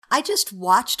I just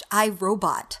watched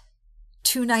iRobot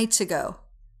 2 nights ago.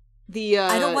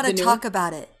 I don't want to talk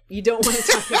about it. You don't want to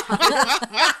talk about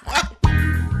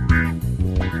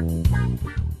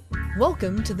it.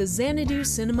 Welcome to the Xanadu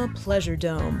Cinema Pleasure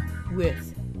Dome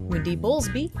with Wendy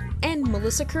Bowlesby and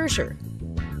Melissa Kirscher.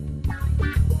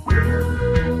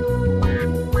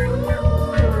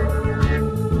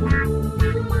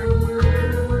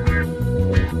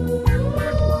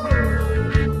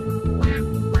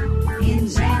 In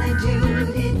Xanadu,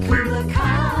 it could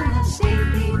come a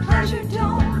stately pleasure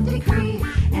dome decree.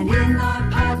 And in our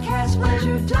podcast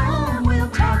Pleasure Dome, we'll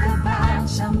talk about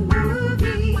some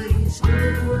movies.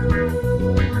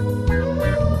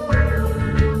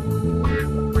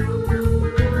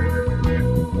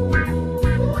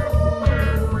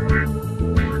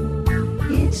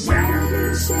 It's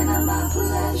Xanadu Cinema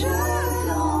Pleasure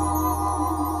Dome.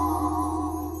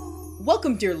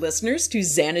 Welcome, dear listeners, to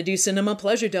Xanadu Cinema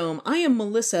Pleasure Dome. I am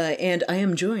Melissa, and I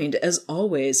am joined, as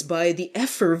always, by the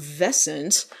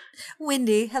effervescent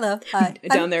Wendy, hello. Hi.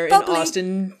 down I'm there bubbly. in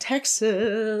Austin,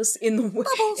 Texas, in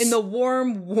the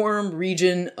warm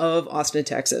region of Austin,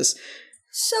 Texas.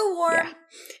 So warm. Yeah.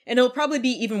 And it'll probably be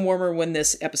even warmer when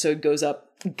this episode goes up,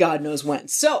 God knows when.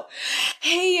 So,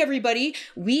 hey everybody,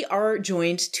 we are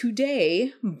joined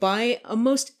today by a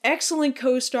most excellent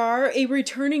co-star, a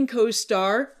returning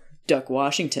co-star, Duck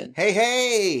Washington. Hey,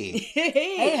 hey!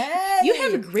 Hey. You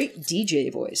have a great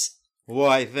DJ voice.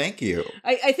 Why, thank you.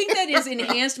 I think that is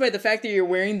enhanced by the fact that you're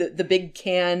wearing the big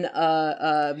can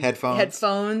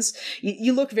headphones.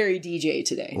 You look very DJ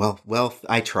today. Well,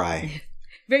 I try.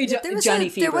 Very Johnny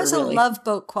Fever. There was really. a Love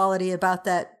Boat quality about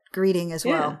that greeting as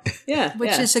well. Yeah.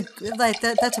 Which is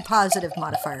that's a positive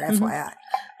modifier, FYI.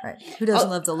 Right. Who doesn't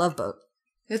love the Love Boat?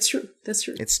 That's true.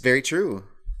 It's very true.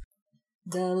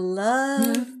 The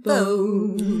Love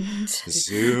Boat.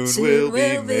 Soon we'll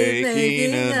be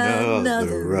making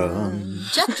another run.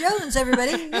 Jack Jones,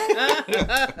 everybody.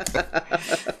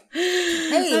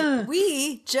 Hey,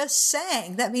 we just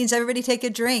sang. That means everybody take a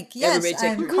drink. Yes,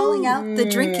 I'm calling out the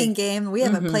drinking game. We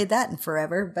haven't played that in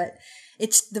forever, but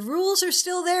the rules are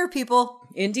still there, people.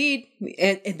 Indeed.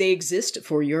 And they exist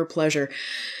for your pleasure.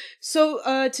 So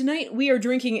tonight we are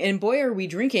drinking, and boy, are we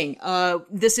drinking.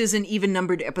 This is an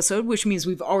even-numbered episode, which means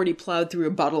we've already plowed through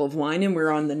a bottle of wine, and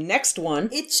we're on the next one.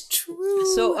 It's true.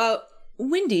 So,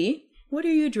 Wendy, what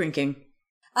are you drinking?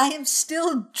 I am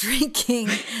still drinking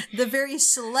the very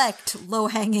select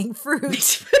low-hanging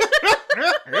fruit.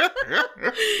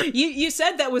 You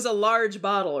said that was a large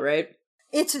bottle, right?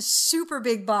 It's a super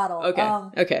big bottle.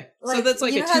 Okay. So that's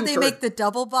like you a know how they twofer. make the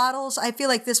double bottles? I feel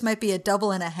like this might be a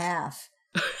double and a half.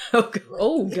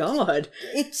 Oh God.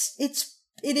 It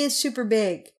is super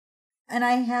big. And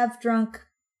I have drunk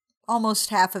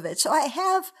almost half of it. So I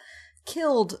have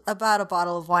killed about a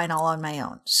bottle of wine all on my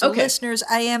own. So listeners,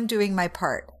 I am doing my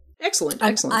part. Excellent.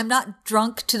 I'm not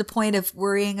drunk to the point of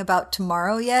worrying about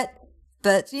tomorrow yet.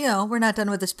 But, we're not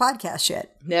done with this podcast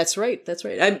yet. That's right.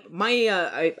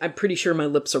 I'm pretty sure my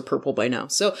lips are purple by now.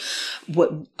 So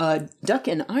what Duck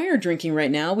and I are drinking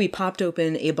right now, we popped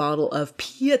open a bottle of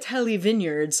Piatelli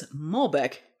Vineyards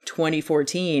Malbec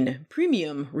 2014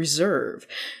 Premium Reserve.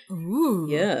 Ooh.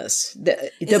 Yes.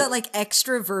 Is that like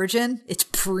extra virgin? It's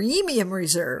Premium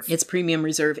Reserve. It's Premium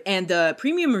Reserve. And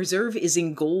Premium Reserve is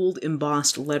in gold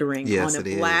embossed lettering on a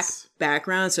black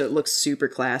background, so it looks super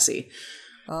classy.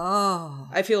 Oh.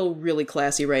 I feel really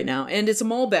classy right now. And it's a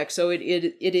Malbec, so it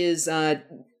is a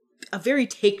very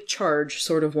take charge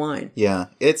sort of wine. Yeah,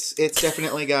 it's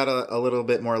definitely got a little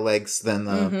bit more legs than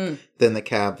the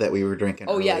cab that we were drinking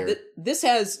earlier. Yeah, this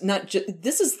has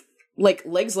this is like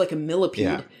legs like a millipede.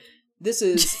 Yeah. This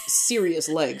is serious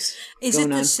legs. Is it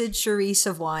the Sid Charisse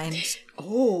of wines?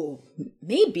 Oh,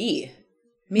 maybe.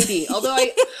 Although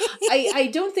I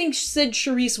don't think Sid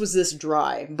Charisse was this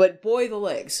dry, but boy, the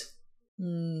legs.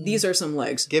 These are some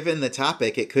legs. Given the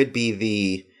topic, it could be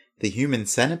the human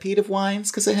centipede of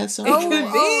wines because it has so much. It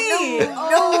could be.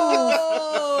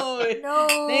 No.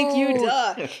 Thank you,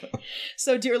 Duck.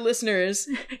 So, dear listeners,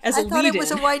 as a lead-in, I thought it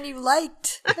was a wine you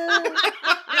liked.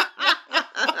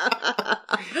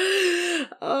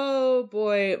 Oh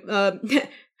boy!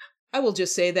 I will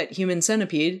just say that Human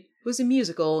Centipede was a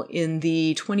musical in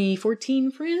the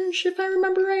 2014 Fringe, if I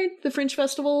remember right, the Fringe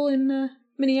Festival in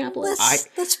Minneapolis.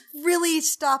 Let's really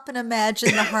stop and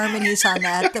imagine the harmonies on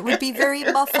that. That would be very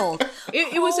muffled.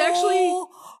 It was actually...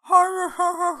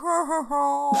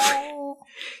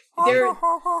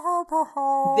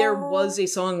 There was a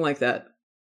song like that.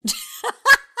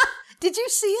 Did you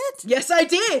see it? Yes, I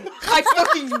did. I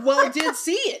fucking did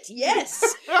see it.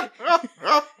 Yes.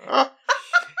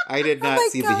 I did not my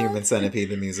see the God. Human Centipede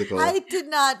the musical. I did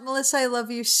not. Melissa, I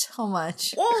love you so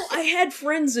much. Well, I had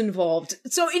friends involved.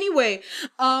 So anyway,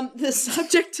 the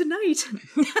subject tonight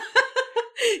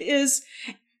is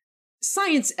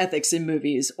science ethics in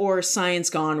movies, or science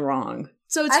gone wrong.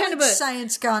 So it's I kind of like a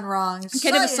science gone wrong.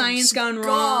 kind of a science gone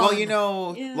wrong. Well, you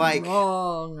know, Yeah. like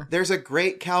wrong. there's a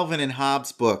great Calvin and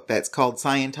Hobbes book that's called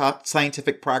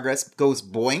Scientific Progress Goes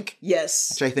Boink,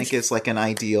 Yes. which I think is like an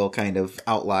ideal kind of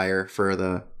outlier for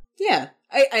the. Yeah.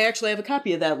 I actually have a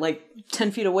copy of that, like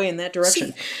 10 feet away in that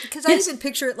direction. Because I even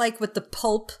picture it like with the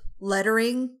pulp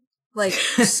lettering, like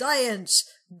science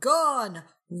gone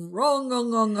wrong,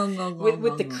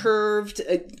 With the curved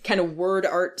kind of word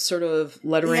art sort of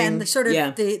lettering. Yeah, and the sort of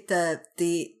Yeah.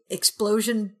 the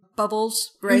explosion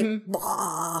bubbles, right?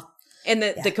 Blah. And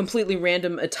the completely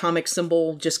random atomic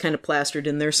symbol just kind of plastered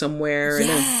in there somewhere. And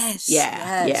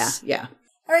Yes. yeah.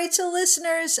 All right, so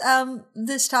listeners,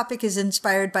 this topic is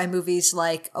inspired by movies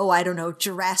like,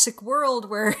 Jurassic World,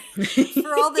 where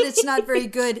for all that it's not very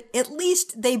good, at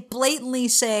least they blatantly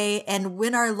say and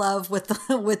win our love with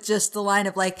with just the line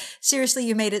of like, seriously,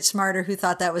 you made it smarter. Who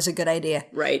thought that was a good idea?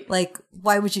 Right. Like,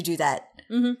 why would you do that?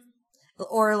 Mm-hmm.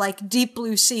 Or like Deep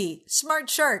Blue Sea, smart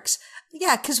sharks.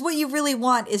 Yeah, because what you really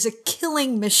want is a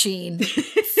killing machine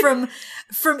from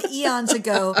eons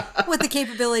ago with the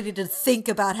capability to think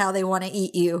about how they want to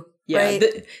eat you. Yeah,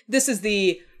 right? This is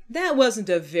that wasn't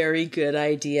a very good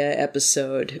idea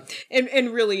episode.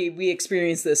 And really, we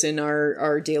experience this in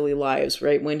our daily lives,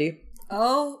 right, Wendy?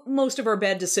 Oh, Most of our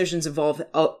bad decisions involve,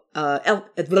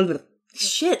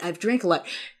 shit, I've drank a lot.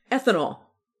 Ethanol.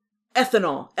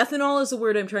 Ethanol is the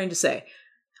word I'm trying to say.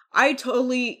 I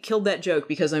totally killed that joke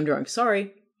because I'm drunk.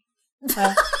 Sorry.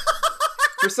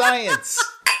 For science!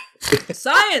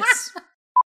 Science!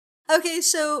 okay.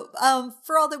 So,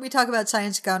 for all that we talk about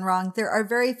science gone wrong, there are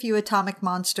very few atomic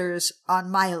monsters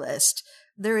on my list.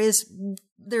 There is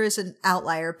an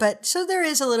outlier, but so there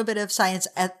is a little bit of science.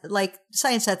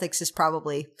 Science ethics is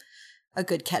probably a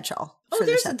good catch-all for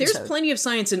this episode. There's plenty of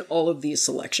science in all of these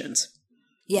selections.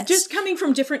 Yes, Just coming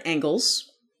from different angles,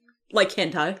 like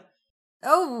hentai.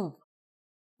 oh,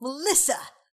 Melissa,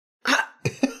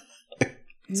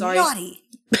 Sorry. naughty.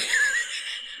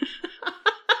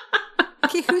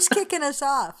 Okay, who's kicking us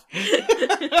off?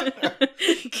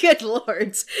 Good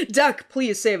lords. Duck,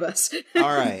 please save us. All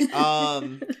right.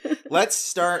 Let's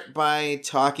start by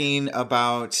talking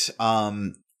about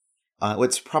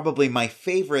what's probably my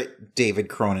favorite David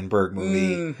Cronenberg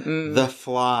movie, The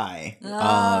Fly.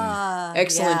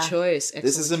 Excellent yeah. choice.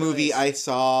 This is a movie I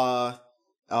saw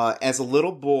as a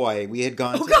little boy. We had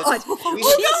gone to God.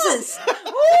 Jesus.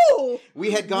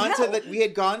 we had gone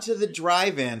to the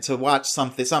drive-in to watch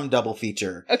some double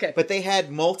feature. Okay. But they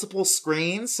had multiple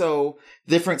screens, so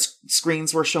different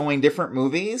screens were showing different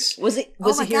movies. Was it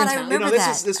Oh my here God, in I town? remember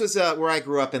that. This was where I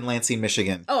grew up in Lansing,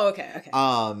 Michigan. Oh, okay.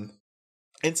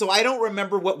 And so I don't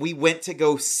remember what we went to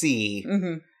go see,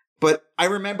 Mm-hmm. but I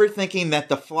remember thinking that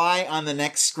The Fly on the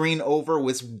next screen over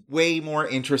was way more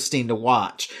interesting to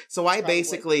watch. So I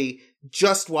basically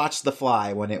just watched The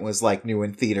Fly when it was like new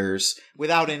in theaters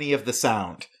without any of the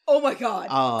sound, Oh my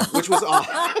God. which was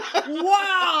awesome.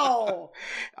 Wow.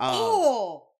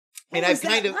 And was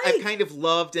that I've kind of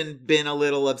loved and been a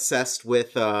little obsessed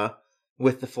with The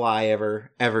Fly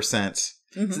ever since.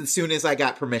 Mm-hmm. So as soon as I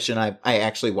got permission, I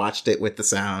actually watched it with the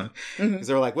sound. Mm-hmm. Because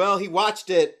they were like, well, he watched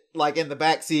it like in the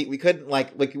back seat. We couldn't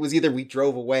like it was either we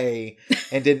drove away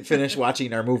and didn't finish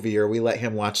watching our movie, or we let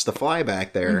him watch The Fly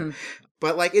back there. Mm-hmm.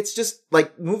 But like, it's just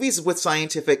like movies with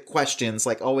scientific questions,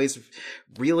 like always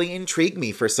really intrigue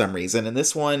me for some reason. And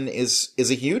this one is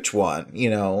a huge one. You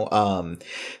know,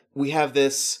 we have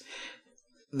this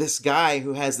guy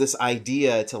who has this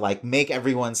idea to like make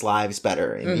everyone's lives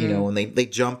better. And, you know, and they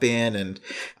jump in and,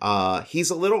 he's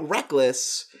a little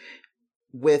reckless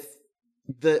with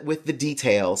the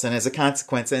details. And as a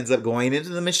consequence ends up going into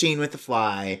the machine with the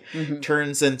fly,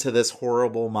 turns into this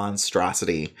horrible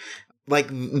monstrosity. Like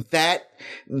that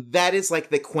is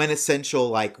like the quintessential,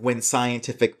 like when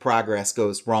scientific progress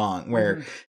goes wrong, where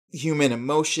human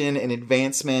emotion and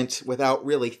advancement without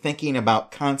really thinking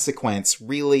about consequence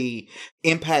really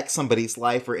impacts somebody's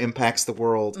life or impacts the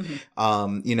world.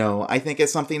 You know, I think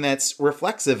it's something that's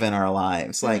reflexive in our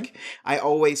lives. Like I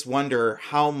always wonder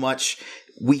how much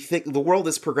we think the world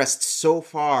has progressed so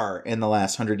far in the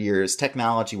last 100 years,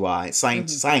 technology wise,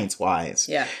 science wise.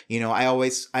 Yeah. You know, I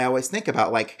always think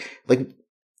about like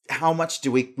how much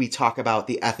do we talk about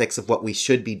the ethics of what we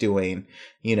should be doing,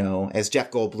 you know, as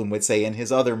Jeff Goldblum would say in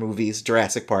his other movies,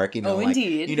 Jurassic Park, you know,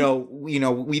 indeed. you know,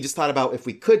 we just thought about if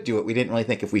we could do it. We didn't really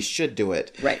think if we should do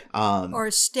it. Right.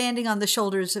 Or standing on the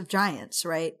shoulders of giants,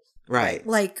 right? Right.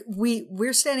 Like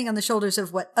we're standing on the shoulders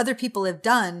of what other people have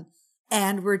done,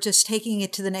 and we're just taking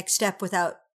it to the next step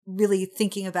without really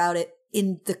thinking about it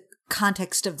in the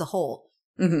context of the whole.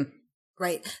 Mm-hmm.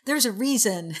 Right. There's a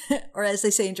reason, or as they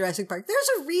say in Jurassic Park, there's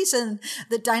a reason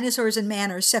that dinosaurs and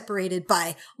man are separated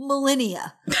by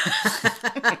millennia.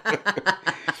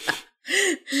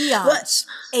 Eons,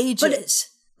 ages.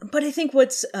 But I think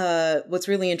what's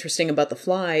really interesting about The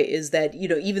Fly is that, you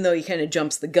know, even though he kind of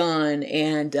jumps the gun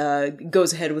and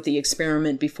goes ahead with the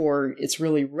experiment before it's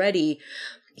really ready,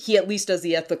 he at least does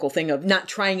the ethical thing of not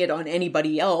trying it on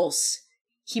anybody else.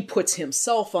 He puts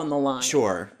himself on the line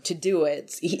to do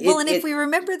it. If we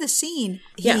remember the scene,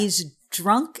 he's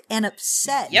drunk and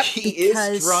upset. Yep. He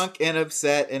is drunk and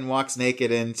upset and walks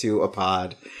naked into a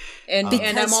pod. And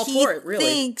I'm all for it, really.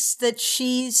 He thinks that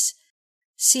she's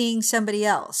seeing somebody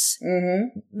else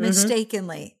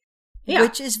mistakenly,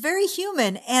 which is very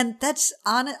human. And that's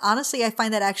honestly, I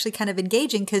find that actually kind of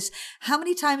engaging, because how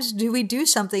many times do we do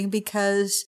something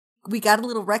because we got a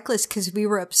little reckless because we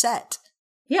were upset?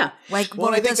 Yeah. Like,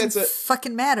 well, it doesn't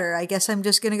fucking matter. I guess I'm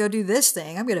just going to go do this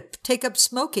thing. I'm going to take up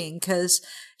smoking because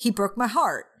he broke my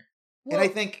heart. And I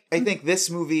think this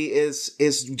movie is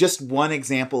just one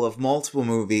example of multiple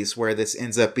movies where this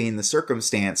ends up being the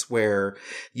circumstance, where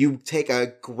you take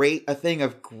a thing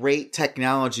of great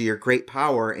technology or great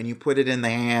power and you put it in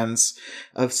the hands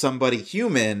of somebody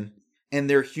human, and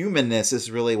their humanness is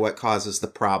really what causes the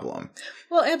problem.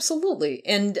 Well, absolutely.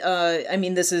 And I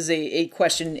mean, this is a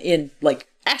question in like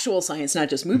actual science, not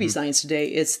just movie science today.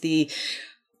 It's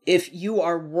if you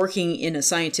are working in a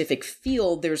scientific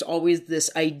field, there's always this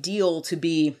ideal to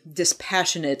be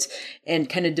dispassionate and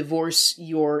kind of divorce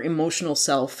your emotional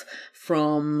self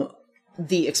from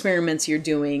the experiments you're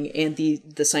doing, and the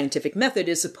scientific method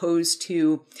is supposed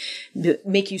to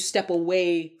make you step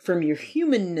away from your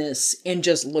humanness and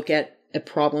just look at a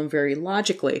problem very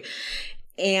logically.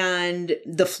 And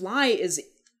The Fly is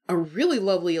a really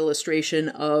lovely illustration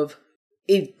of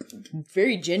a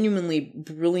very genuinely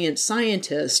brilliant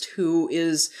scientist who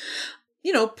is,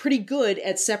 you know, pretty good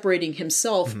at separating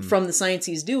himself from the science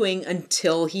he's doing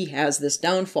until he has this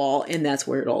downfall, and that's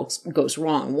where it all goes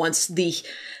wrong. Once the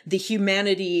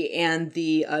humanity and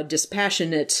the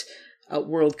dispassionate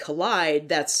world collide,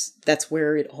 that's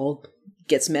where it all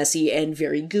gets messy and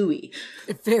very gooey.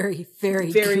 Very,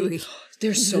 very gooey.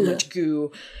 There's so much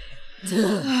goo.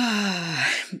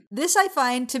 This I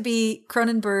find to be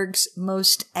Cronenberg's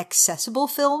most accessible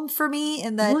film for me,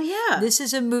 in that this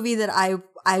is a movie that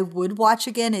I would watch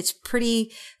again. It's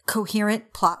pretty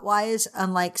coherent plot-wise,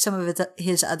 unlike some of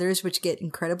his others, which get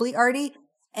incredibly arty.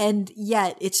 And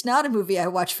yet, it's not a movie I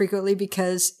watch frequently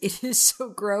because it is so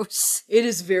gross. It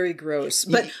is very gross.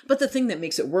 But the thing that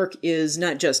makes it work is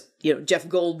not just, you know, Jeff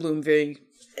Goldblum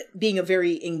being a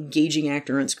very engaging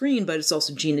actor on screen, but it's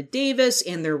also Gina Davis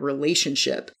and their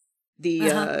relationship.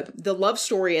 The love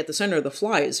story at the center of The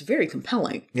Fly is very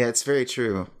compelling. Yeah, it's very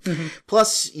true.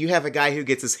 Plus, you have a guy who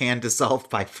gets his hand dissolved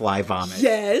by fly vomit.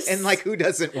 Yes. And, like, who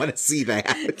doesn't want to see that?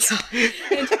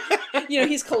 And, you know,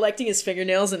 he's collecting his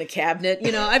fingernails in a cabinet.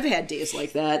 You know, I've had days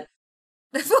like that.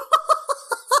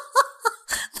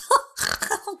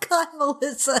 Oh, God,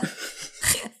 Melissa.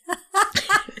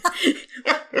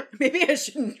 Maybe I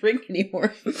shouldn't drink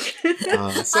anymore.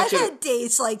 I've had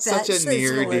days like that. Such a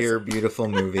near, dear, beautiful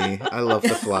movie. I love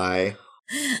The Fly.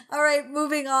 All right,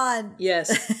 moving on.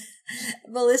 Yes.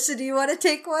 Melissa, do you want to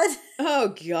take one?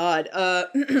 Oh, God.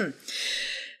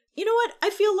 You know what?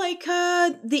 I feel like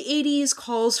the 80s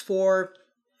calls for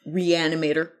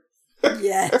Reanimator.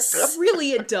 Yes.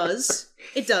 Really, it does.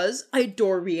 It does. I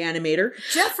adore Reanimator.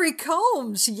 Jeffrey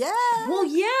Combs, yeah. Well,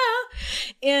 yeah.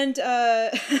 And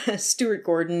Stuart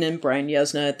Gordon and Brian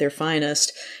Yuzna at their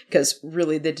finest, because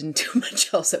really they didn't do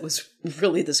much else that was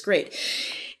really this great.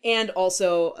 And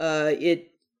also, it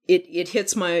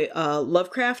hits my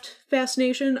Lovecraft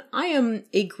fascination. I am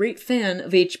a great fan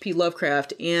of H.P.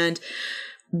 Lovecraft, and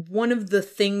one of the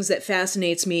things that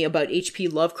fascinates me about H.P.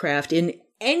 Lovecraft in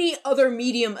any other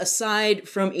medium aside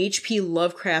from H.P.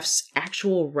 Lovecraft's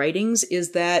actual writings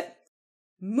is that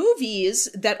movies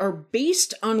that are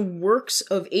based on works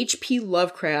of H.P.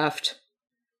 Lovecraft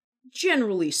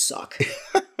generally suck.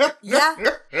 Yeah.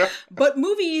 But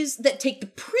movies that take the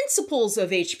principles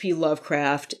of H.P.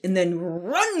 Lovecraft and then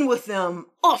run with them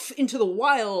off into the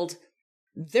wild,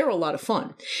 they're a lot of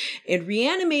fun. And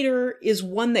Reanimator is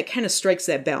one that kind of strikes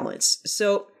that balance.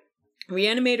 So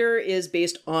Reanimator is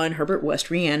based on Herbert West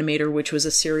Reanimator, which was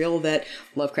a serial that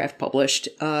Lovecraft published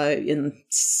in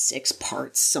 6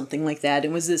 parts, something like that.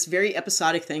 It was this very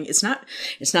episodic thing. It's not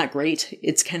great.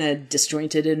 It's kind of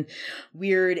disjointed and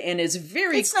weird, and it's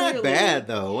very It's clearly, not bad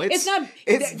though. It's not.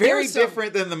 It's very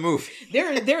different than the movie.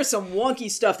 There's some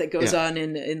wonky stuff that goes on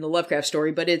in the Lovecraft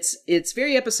story, but it's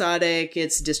very episodic.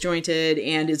 It's disjointed,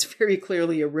 and it's very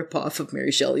clearly a ripoff of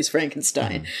Mary Shelley's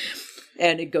Frankenstein,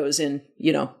 and it goes in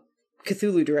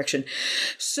Cthulhu direction.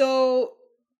 So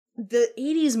the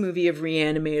 80s movie of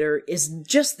Reanimator is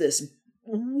just this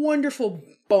wonderful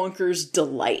bonkers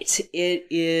delight. It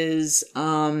is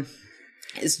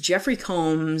Jeffrey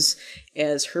Combs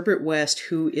as Herbert West,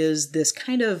 who is this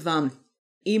kind of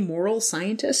amoral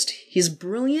scientist. He's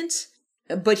brilliant,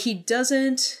 but he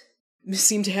doesn't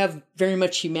seem to have very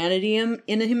much humanity in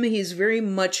him. He's very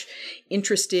much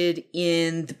interested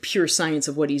in the pure science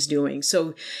of what he's doing.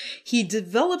 So he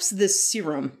develops this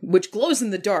serum, which glows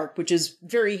in the dark, which is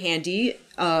very handy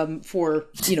for,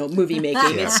 movie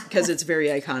making. It's because it's very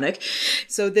iconic.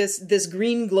 So this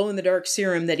green glow-in-the-dark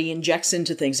serum that he injects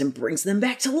into things and brings them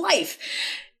back to life.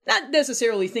 Not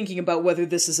necessarily thinking about whether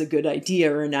this is a good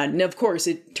idea or not. And of course,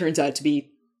 it turns out to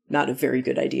be not a very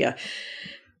good idea.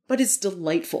 But it's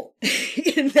delightful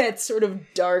in that sort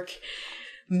of dark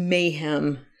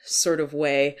mayhem sort of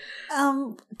way.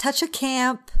 Touch of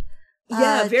camp.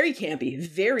 Yeah, very campy.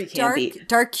 Very campy.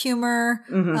 Dark humor.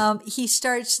 He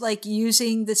starts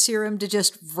using the serum to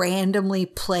just randomly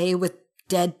play with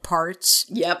dead parts.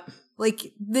 Yep.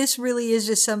 This really is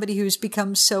just somebody who's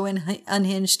become so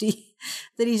unhinged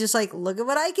that he's just look at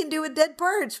what I can do with dead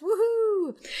parts.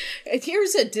 Woohoo!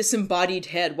 Here's a disembodied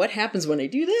head. What happens when I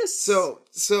do this? So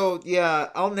yeah,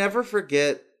 I'll never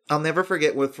forget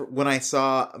when I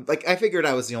saw, I figured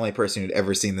I was the only person who'd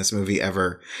ever seen this movie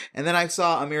ever. And then I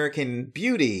saw American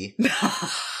Beauty.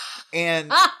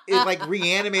 And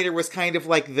Reanimator was kind of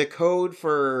the code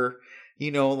for,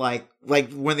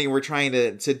 when they were trying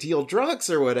to deal drugs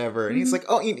or whatever. And he's like,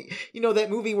 oh, that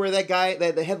movie where that guy,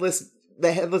 the headless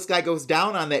guy goes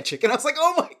down on that chick. And I was like,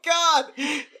 oh my God,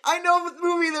 I know the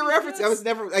movie they're referencing. I was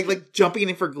never jumping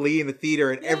in for glee in the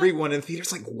theater, and everyone in the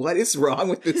theater's like, what is wrong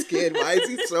with this kid? Why is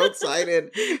he so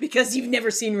excited? Because you've never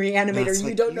seen Reanimator.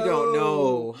 You don't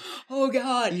know. Oh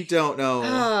God. You don't know.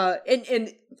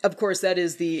 And of course that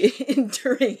is the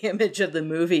enduring image of the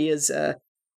movie is,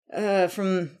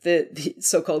 from the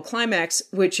so-called climax,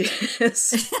 which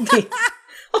is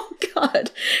oh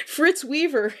God, Fritz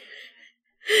Weaver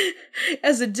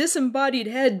as a disembodied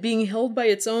head being held by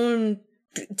its own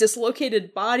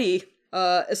dislocated body,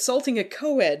 assaulting a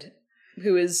co-ed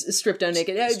who is stripped down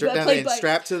naked.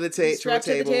 Strapped to the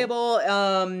table.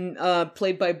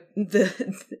 Played by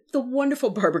the wonderful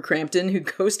Barbara Crampton, who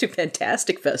goes to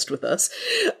Fantastic Fest with us.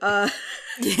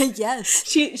 Yes.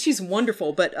 She's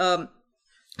wonderful, but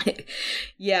it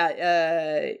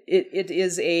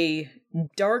is a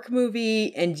dark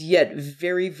movie and yet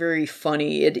very, very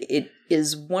funny. It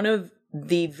is one of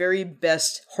the very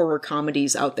best horror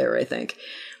comedies out there, I think.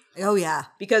 Oh yeah.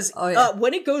 Because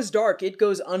when it goes dark, it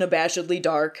goes unabashedly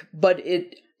dark, but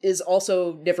it is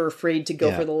also never afraid to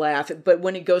go for the laugh. But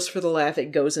when it goes for the laugh,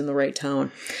 it goes in the right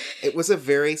tone. It was a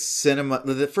very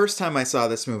the first time I saw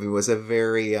this movie was a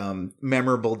very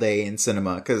memorable day in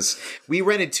cinema, because we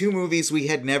rented 2 movies we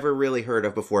had never really heard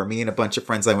of before, me and a bunch of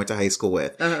friends I went to high school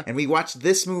with. And we watched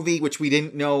this movie, which we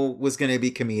didn't know was going to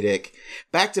be comedic,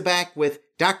 back to back with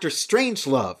Dr.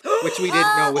 Strangelove, which we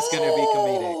didn't know was going to be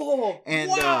comedic.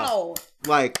 And wow.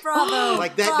 Bravo,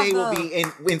 that day will be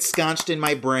ensconced in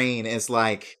my brain as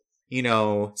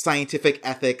scientific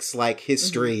ethics,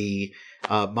 history,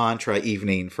 mantra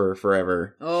evening for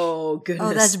forever. Oh, goodness.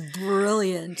 Oh, that's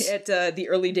brilliant. At the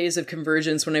early days of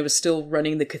Convergence, when I was still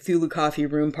running the Cthulhu Coffee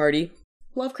Room Party,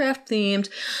 Lovecraft themed,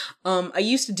 I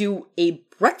used to do a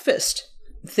breakfast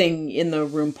thing in the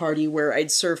room party where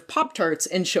I'd serve Pop-Tarts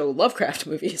and show Lovecraft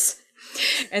movies.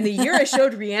 And the year I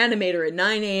showed Reanimator at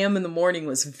 9 a.m. in the morning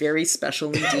was very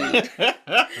special indeed.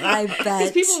 I bet.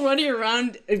 Because people wandering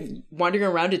around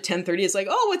at 10:30, it's like,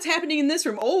 oh, what's happening in this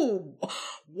room? Oh,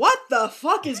 what the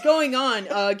fuck is going on?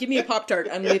 Give me a Pop-Tart.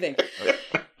 I'm leaving.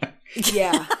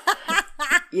 Yeah.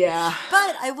 Yeah.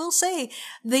 But I will say,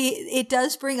 it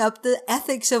does bring up the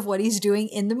ethics of what he's doing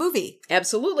in the movie.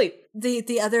 Absolutely.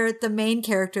 The main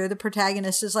character, the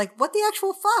protagonist, is like, what the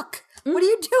actual fuck? What are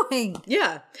you doing?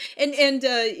 Yeah. And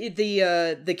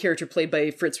the character played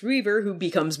by Fritz Weaver, who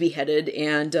becomes beheaded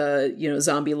and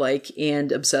zombie-like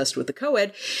and obsessed with the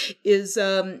co-ed, is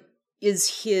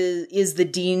is the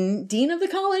dean of the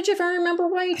college, if I remember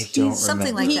right. I don't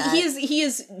something remember. like that. He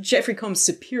is Jeffrey Combs'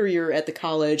 superior at the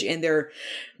college, and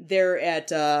they're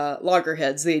at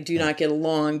loggerheads. They do not get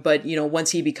along, but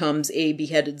once he becomes a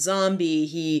beheaded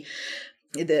zombie,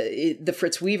 the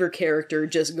Fritz Weaver character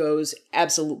just goes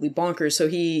absolutely bonkers. So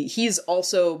he's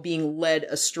also being led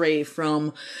astray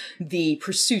from the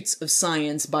pursuits of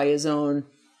science by his own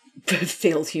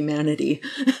failed humanity.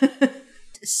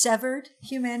 Severed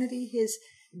humanity, his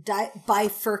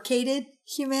bifurcated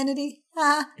humanity.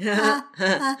 All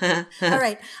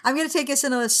right, I'm going to take us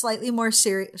in a slightly more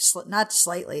serious, not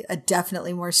slightly, a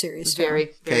definitely more serious tone.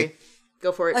 Very.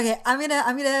 Go for it. Okay, I'm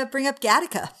gonna bring up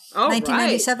Gattaca, All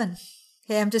 1997.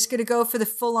 Okay, I'm just gonna go for the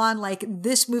full on, like,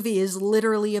 this movie is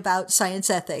literally about science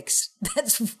ethics.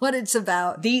 That's what it's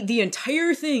about. The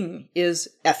entire thing is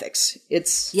ethics.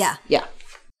 It's Yeah. yeah.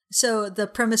 So the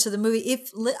premise of the movie,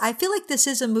 I feel like this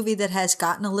is a movie that has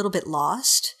gotten a little bit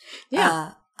lost.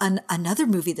 Yeah. Another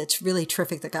movie that's really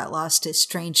terrific that got lost is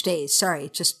Strange Days. Sorry,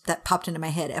 just that popped into my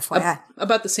head, FYI.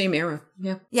 About the same era.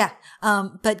 Yeah. Yeah.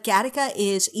 But Gattaca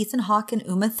is Ethan Hawke and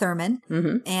Uma Thurman.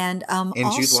 Mm-hmm. And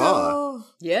also, Jude Law.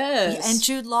 Yes. And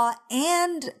Jude Law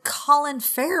and Colin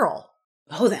Farrell.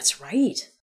 Oh, that's right.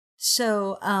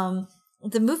 So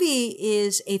the movie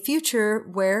is a future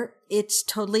where it's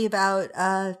totally about,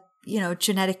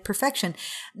 genetic perfection.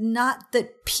 Not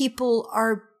that people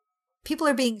are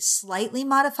being slightly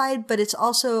modified, but it's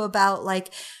also about,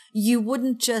 like, you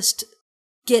wouldn't just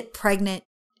get pregnant.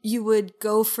 You would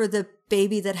go for the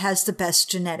baby that has the best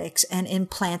genetics and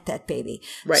implant that baby.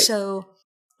 Right. So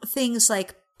things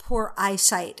like poor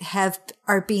eyesight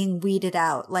are being weeded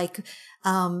out. Like,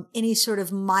 any sort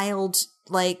of mild,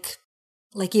 like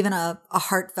even a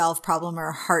heart valve problem or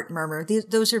a heart murmur,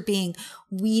 those are being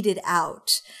weeded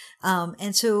out.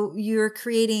 And so you're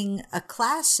creating a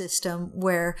class system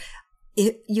where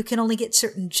you can only get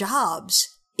certain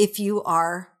jobs if you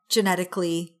are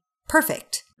genetically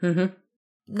perfect. Mm-hmm.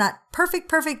 Not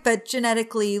perfect, but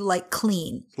genetically, like,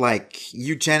 clean. Like,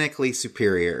 eugenically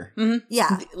superior. Mm-hmm.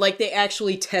 Yeah. Like, they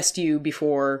actually test you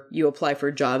before you apply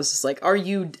for jobs. It's like, are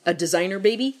you a designer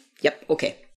baby? Yep.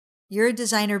 Okay. You're a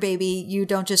designer baby. You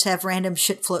don't just have random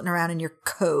shit floating around in your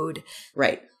code.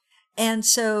 Right. And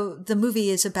so the movie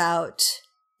is about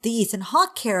the Ethan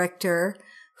Hawke character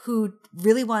who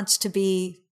really wants to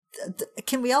be,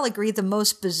 can we all agree, the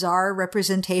most bizarre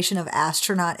representation of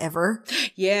astronaut ever?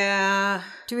 Yeah.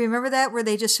 Do you remember that, where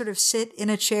they just sort of sit in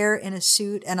a chair in a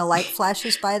suit and a light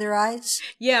flashes by their eyes?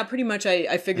 Yeah, pretty much.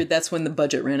 I figured that's when the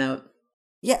budget ran out.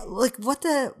 Yeah, like, what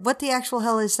the actual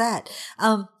hell is that?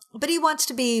 But he wants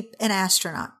to be an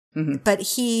astronaut. Mm-hmm. But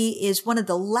he is one of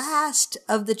the last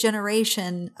of the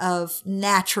generation of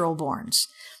natural borns.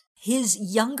 His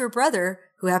younger brother,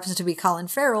 who happens to be Colin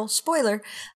Farrell, spoiler,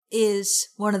 is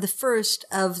one of the first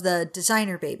of the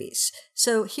designer babies.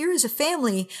 So here is a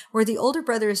family where the older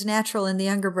brother is natural and the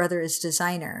younger brother is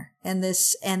designer. And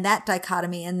that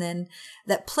dichotomy, and then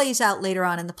that plays out later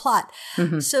on in the plot.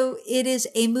 Mm-hmm. So it is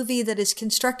a movie that is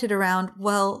constructed around,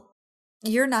 well,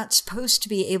 you're not supposed to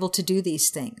be able to do these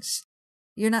things.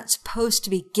 You're not supposed to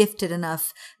be gifted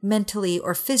enough mentally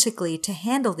or physically to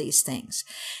handle these things.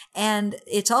 And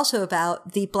it's also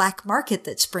about the black market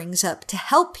that springs up to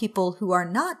help people who are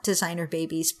not designer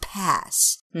babies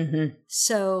pass. Mm-hmm.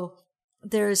 So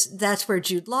that's where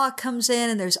Jude Law comes in,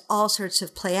 and there's all sorts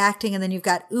of play acting. And then you've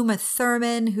got Uma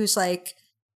Thurman, who's like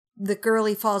the girl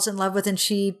he falls in love with, and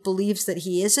she believes that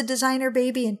he is a designer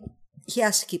baby, and he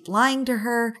has to keep lying to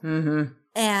her. Mm-hmm.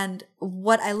 And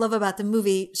what I love about the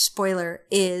movie, spoiler,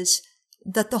 is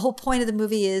that the whole point of the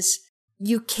movie is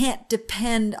you can't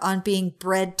depend on being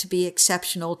bred to be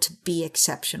exceptional to be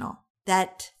exceptional.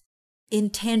 That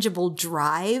intangible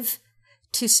drive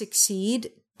to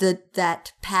succeed,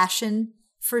 that passion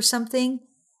for something,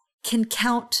 can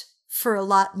count for a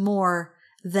lot more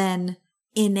than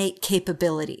innate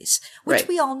capabilities, which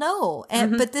we all know.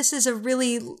 And but this is a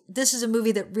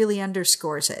movie that really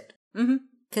underscores it. Mm-hmm.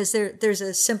 Because there's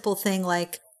a simple thing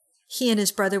like he and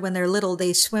his brother, when they're little,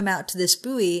 they swim out to this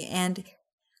buoy, and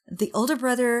the older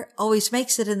brother always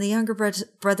makes it and the younger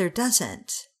brother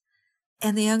doesn't.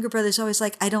 And the younger brother's always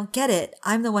like, I don't get it.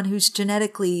 I'm the one who's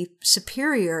genetically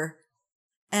superior.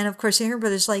 And of course, the younger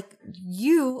brother's like,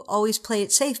 you always play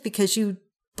it safe because you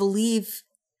believe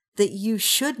that you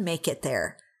should make it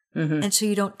there. Mm-hmm. And so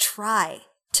you don't try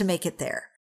to make it there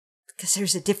because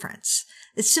there's a difference.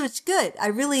 It's good. I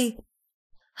really...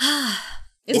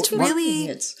 It's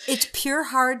pure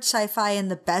hard sci-fi in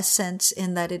the best sense,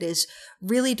 in that it is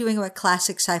really doing what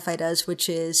classic sci-fi does, which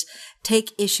is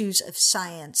take issues of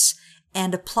science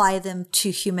and apply them to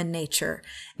human nature.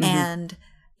 Mm-hmm. And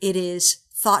It is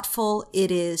thoughtful.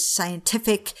 It is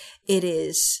scientific. It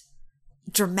is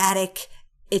dramatic.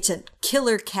 It's a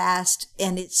killer cast,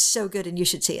 and it's so good, and you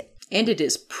should see it. And it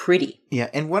is pretty. Yeah,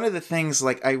 and one of the things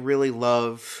like I really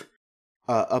love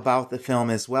about the film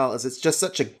as well is it's just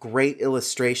such a great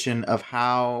illustration of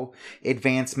how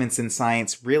advancements in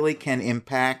science really can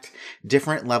impact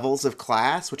different levels of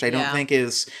class, which I don't think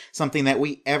is something that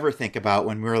we ever think about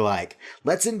when we're like,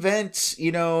 let's invent,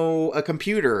 a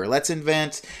computer. Let's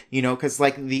invent, because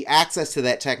like the access to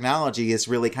that technology is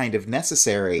really kind of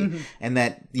necessary, and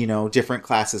that, different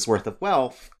classes worth of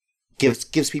wealth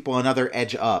gives people another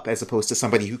edge up as opposed to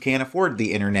somebody who can't afford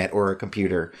the internet or a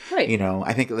computer. Right.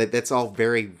 I think that's all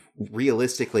very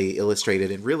realistically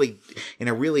illustrated and really in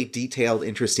a really detailed,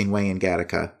 interesting way in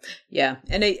Gattaca. Yeah.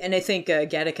 And I think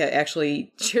Gattaca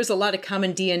actually shares a lot of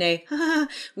common DNA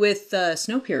with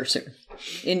Snowpiercer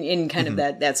in kind of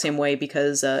that same way,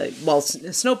 because while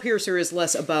Snowpiercer is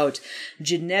less about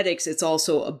genetics, it's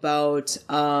also about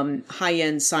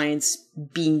high-end science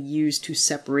being used to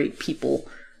separate people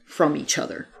from each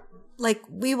other. Like,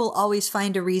 we will always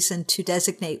find a reason to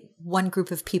designate one group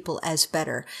of people as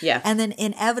better. Yeah. And then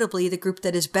inevitably the group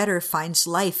that is better finds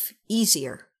life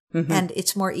easier. And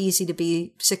it's more easy to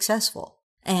be successful.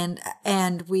 And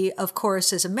we, of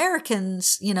course, as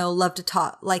Americans, love to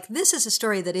talk. Like, this is a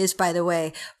story that is, by the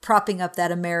way, propping up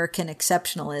that American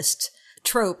exceptionalist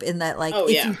trope in that, like,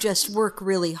 if you just work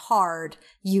really hard,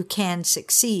 you can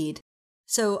succeed.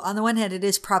 So on the one hand, it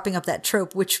is propping up that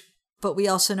trope, but we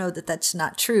also know that that's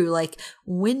not true. Like,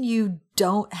 when you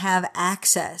don't have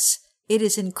access, it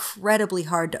is incredibly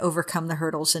hard to overcome the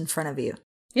hurdles in front of you.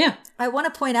 Yeah. I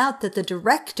want to point out that the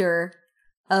director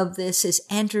of this is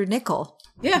Andrew Niccol.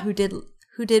 Yeah. Who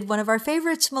did one of our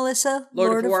favorites, Melissa?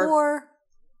 Lord of War.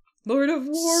 Lord of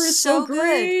War is so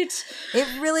great. It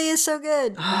really is so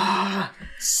good.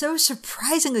 So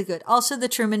surprisingly good. Also, The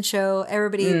Truman Show.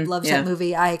 Everybody loves that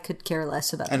movie. I could care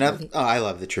less about that movie. Oh, I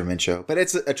love The Truman Show. But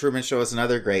a Truman Show is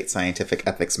another great scientific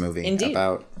ethics movie. Indeed.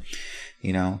 About,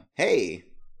 hey,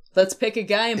 let's pick a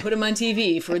guy and put him on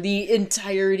TV for the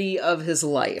entirety of his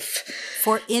life.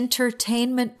 For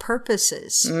entertainment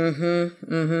purposes.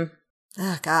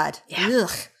 Oh, God. Yeah.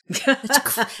 Ugh.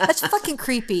 That's fucking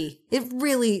creepy. It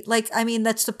really,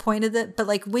 that's the point of it.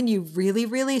 But when you really,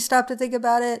 really stop to think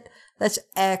about it, that's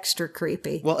extra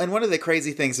creepy. Well, and one of the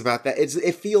crazy things about that is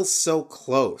it feels so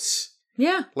close.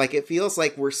 Yeah. Like, it feels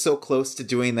like we're so close to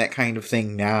doing that kind of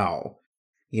thing now.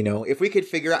 If we could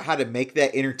figure out how to make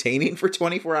that entertaining for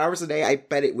 24 hours a day, I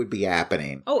bet it would be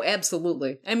happening. Oh,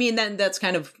 absolutely. I mean, that's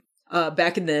kind of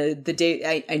back in the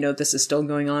day, I know this is still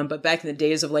going on, but back in the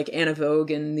days of Anna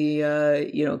Vogue and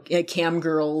the, cam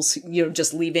girls,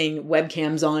 just leaving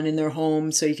webcams on in their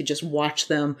home so you could just watch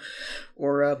them,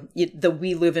 or the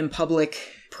We Live in Public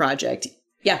project.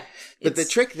 Yeah. But the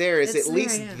trick there is at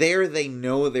least there they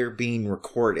know they're being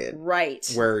recorded. Right.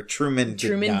 Where Truman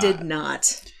did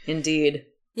not. Indeed.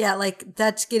 Yeah,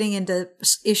 that's getting into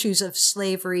issues of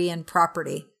slavery and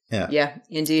property. Yeah. Yeah,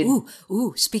 indeed.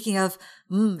 Ooh, speaking of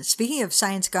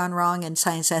science gone wrong and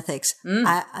science ethics,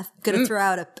 I'm gonna throw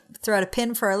out a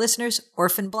pin for our listeners.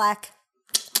 Orphan Black.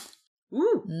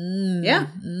 Ooh. Yeah.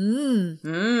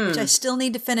 Which I still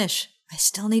need to finish.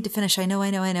 I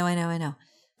know.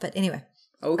 But anyway.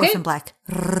 Okay. Orphan Black.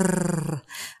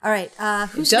 All right.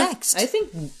 Who's next? I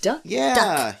think Duck.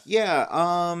 Yeah.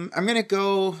 I'm gonna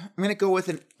go with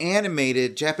an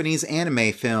animated Japanese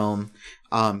anime film,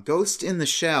 Ghost in the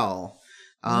Shell,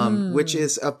 which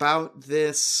is about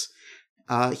this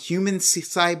human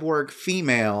cyborg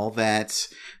female that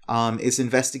is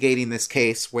investigating this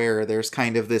case where there's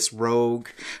kind of this rogue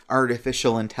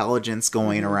artificial intelligence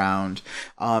going around.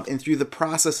 And through the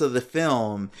process of the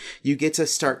film, you get to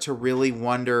start to really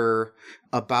wonder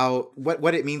about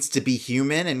what it means to be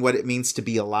human and what it means to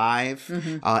be alive,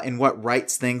 and what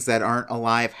rights things that aren't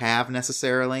alive have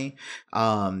necessarily.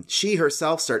 She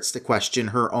herself starts to question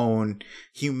her own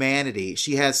humanity.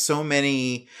 She has so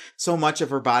much of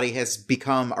her body has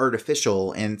become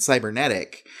artificial and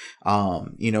cybernetic.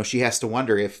 She has to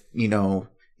wonder if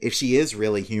she is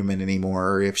really human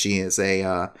anymore, or if she is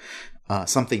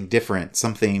something different,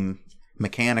 something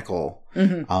mechanical.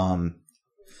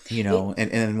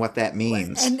 And what that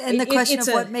means. And the question of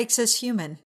what makes us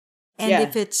human.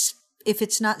 And if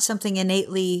it's not something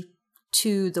innately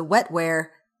to the wetware,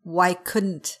 why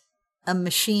couldn't a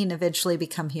machine eventually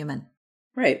become human?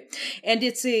 Right. And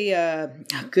it's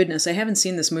goodness, I haven't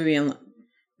seen this movie in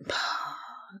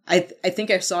I think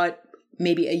I saw it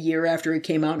maybe a year after it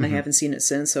came out, and I haven't seen it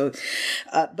since. So,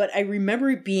 but I remember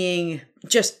it being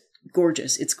just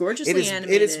gorgeous. It's gorgeously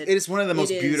animated. It is one of the most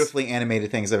beautifully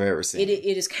animated things I've ever seen.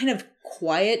 It is kind of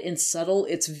quiet and subtle.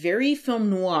 It's very film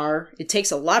noir. It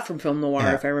takes a lot from film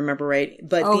noir, if I remember right.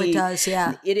 But it does,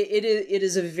 yeah. It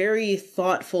is a very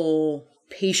thoughtful,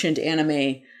 patient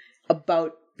anime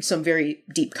about some very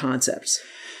deep concepts.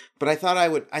 But I thought I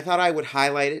would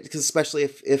highlight it, because especially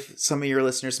if some of your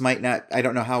listeners might not, I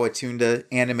don't know how attuned to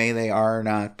anime they are or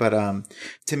not, but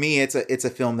to me it's a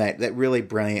film that really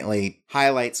brilliantly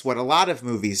highlights what a lot of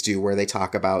movies do, where they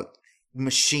talk about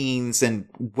machines and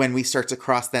when we start to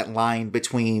cross that line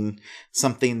between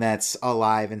something that's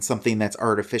alive and something that's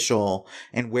artificial,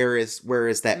 and where is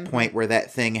that point where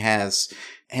that thing has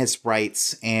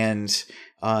rights and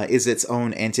is its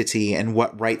own entity, and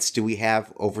what rights do we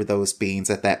have over those beings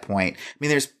at that point? I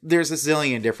mean, there's a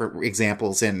zillion different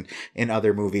examples in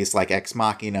other movies like Ex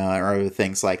Machina or other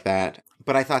things like that.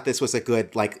 But I thought this was a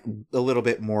good, like, a little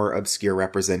bit more obscure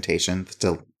representation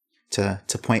to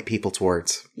point people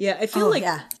towards. Yeah, I feel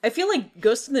like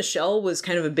Ghost in the Shell was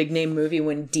kind of a big name movie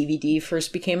when DVD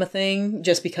first became a thing,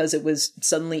 just because it was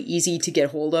suddenly easy to get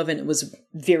hold of and it was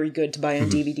very good to buy on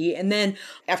DVD. And then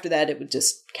after that, it would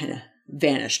just kind of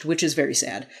vanished, which is very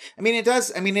sad. I mean, it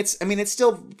does. I mean, it's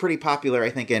still pretty popular, I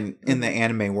think, in the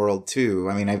anime world too.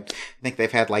 I mean, I think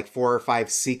they've had like 4 or 5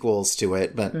 sequels to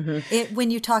it, but when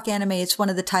you talk anime, it's one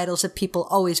of the titles that people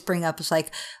always bring up. It's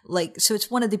like, so it's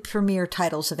one of the premier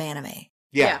titles of anime.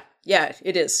 Yeah,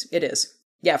 it is. It is.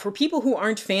 Yeah, for people who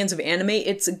aren't fans of anime,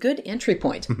 it's a good entry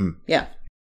point. Yeah.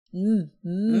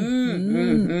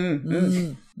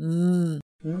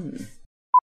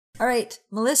 All right,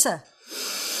 Melissa.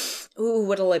 Ooh,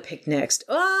 what'll I pick next?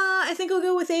 I think I'll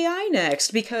go with AI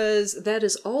next, because that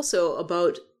is also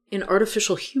about an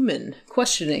artificial human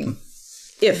questioning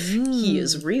if he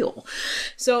is real.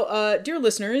 So, dear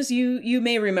listeners, you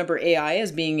may remember AI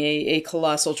as being a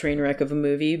colossal train wreck of a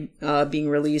movie being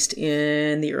released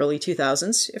in the early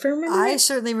 2000s, if I remember right. I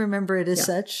certainly remember it as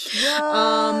such.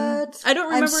 I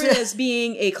don't remember it as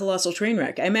being a colossal train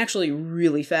wreck. I'm actually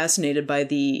really fascinated by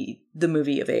the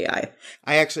movie of AI.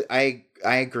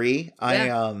 I agree.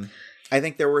 Yeah. I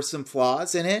think there were some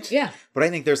flaws in it. Yeah. But I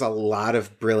think there's a lot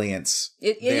of brilliance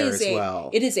there as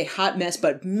well. It is a hot mess,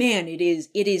 but man, it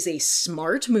is a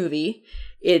smart movie.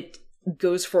 It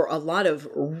goes for a lot of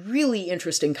really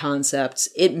interesting concepts.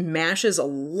 It mashes a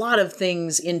lot of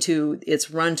things into its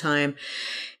runtime.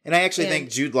 And I actually think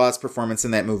Jude Law's performance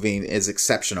in that movie is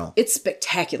exceptional. It's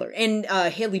spectacular. And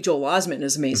Haley Joel Osment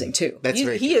is amazing too.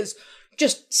 He is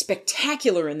just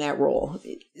spectacular in that role.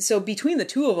 So between the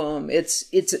two of them, it's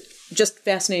just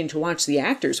fascinating to watch the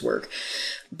actors work.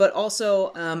 But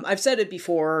also, I've said it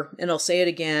before, and I'll say it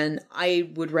again, I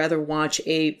would rather watch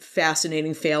a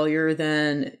fascinating failure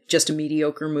than just a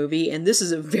mediocre movie. And this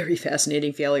is a very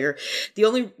fascinating failure. The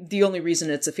only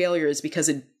reason it's a failure is because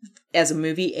as a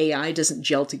movie, AI doesn't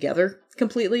gel together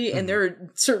completely. And there are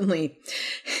certainly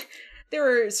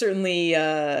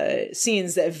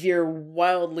scenes that veer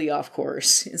wildly off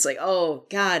course. It's like, oh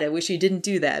God, I wish you didn't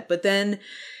do that. But then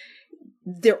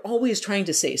they're always trying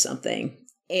to say something,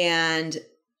 and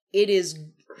it is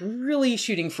really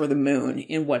shooting for the moon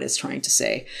in what it's trying to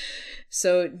say.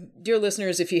 So, dear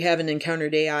listeners, if you haven't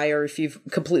encountered AI or if you've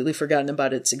completely forgotten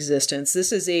about its existence,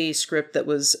 this is a script that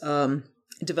was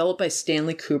developed by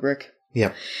Stanley Kubrick.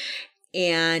 Yeah.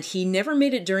 And he never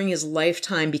made it during his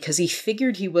lifetime because he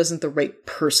figured he wasn't the right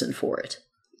person for it.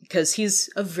 Because he's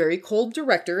a very cold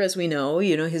director, as we know.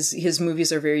 You know, his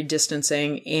movies are very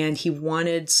distancing, and he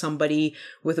wanted somebody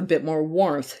with a bit more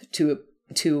warmth to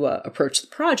approach the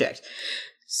project.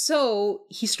 So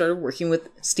he started working with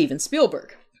Steven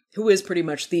Spielberg, who is pretty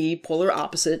much the polar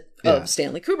opposite of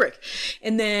Stanley Kubrick.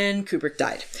 And then Kubrick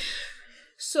died.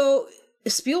 So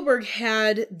Spielberg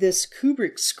had this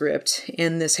Kubrick script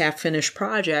and this half-finished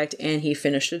project, and he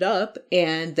finished it up,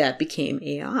 and that became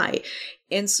AI.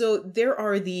 And so there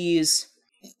are these,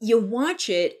 you watch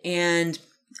it, and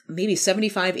maybe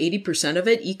 75, 80% of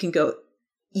it, you can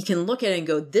look at it and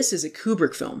go, this is a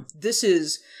Kubrick film.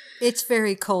 It's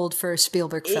very cold for a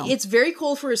Spielberg film. It's very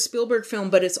cold for a Spielberg film,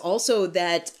 but it's also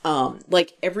that,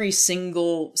 like, every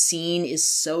single scene is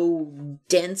so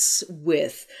dense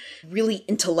with really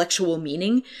intellectual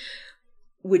meaning,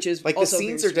 which is like also the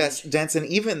scenes are dense, and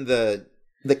even the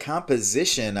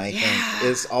composition, I think,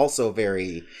 is also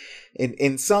very,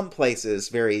 in some places,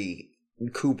 very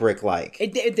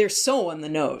Kubrick-like. They're so on the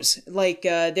nose. Like,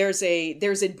 there's a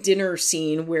dinner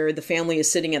scene where the family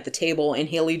is sitting at the table and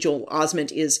Haley Joel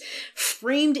Osment is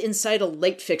framed inside a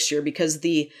light fixture because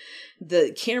the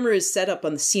camera is set up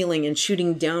on the ceiling and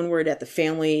shooting downward at the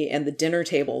family and the dinner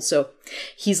table. So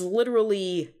he's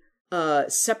literally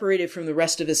separated from the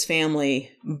rest of his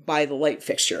family by the light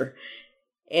fixture.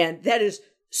 And that is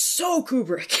so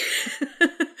Kubrick.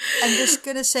 I'm just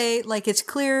going to say, like, it's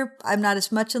clear I'm not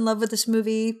as much in love with this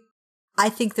movie. I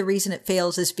think the reason it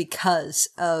fails is because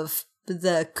of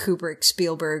the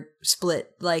Kubrick-Spielberg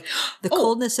split. Like, the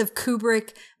coldness of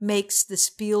Kubrick makes the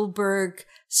Spielberg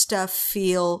stuff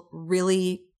feel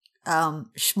really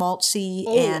schmaltzy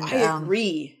and I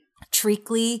agree.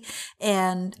 treacly.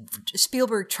 And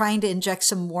Spielberg trying to inject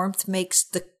some warmth makes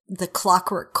the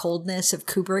clockwork coldness of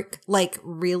Kubrick, like,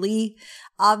 really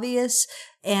obvious.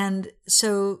 And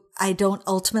so I don't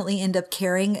ultimately end up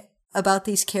caring about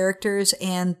these characters,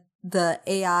 and the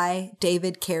AI,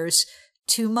 David, cares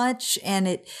too much.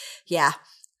 And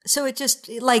so it just,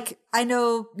 like, I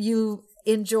know you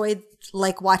enjoyed,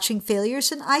 like, watching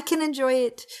failures, and I can enjoy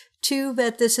it too,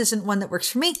 but this isn't one that works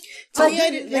for me. But I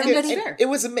didn't think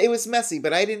it was messy,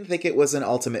 but I didn't think it was an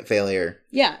ultimate failure.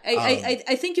 Yeah,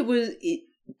 I think it was.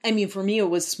 I mean, for me, it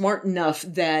was smart enough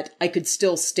that I could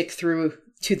still stick through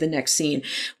to the next scene.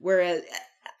 Whereas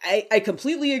I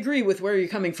completely agree with where you're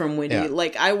coming from, Wendy. Yeah.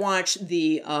 Like, I watched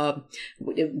the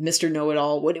Mr.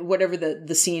 Know-It-All, whatever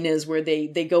the scene is, where they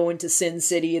go into Sin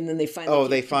City and then they find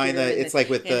they find it's like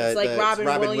with the like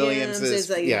Robin Williams. It's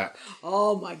like, yeah.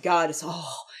 Oh my God,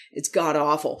 it's god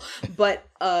awful. But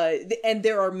and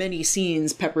there are many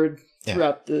scenes peppered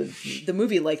throughout the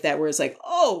movie like that, where it's like,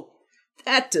 oh,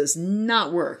 that does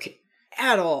not work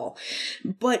at all.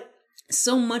 But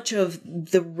so much of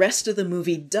the rest of the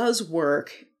movie does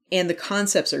work, and the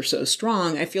concepts are so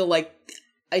strong. I feel like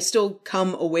I still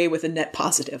come away with a net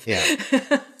positive. Yeah.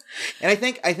 And I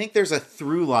think there's a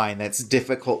through line that's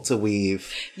difficult to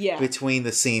weave between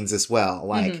the scenes as well.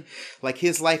 Like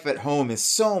his life at home is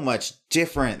so much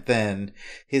different than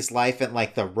his life at,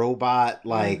 like, the robot,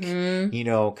 like,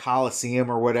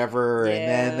 Coliseum or whatever. Yeah. And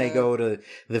then they go to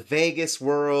the Vegas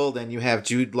world, and you have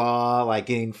Jude Law, like,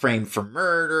 getting framed for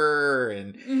murder,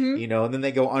 and and then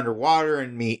they go underwater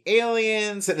and meet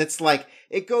aliens, and it's like,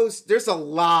 it goes, there's a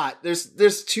lot,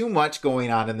 there's too much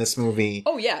going on in this movie.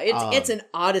 Oh yeah, it's an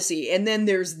odyssey. And then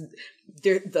there's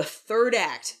the third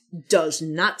act does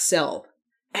not sell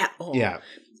at all. Yeah.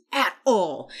 At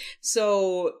all.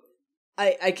 So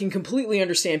I can completely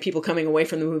understand people coming away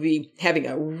from the movie having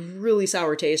a really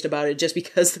sour taste about it, just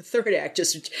because the third act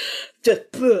just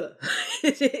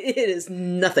it is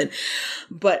nothing.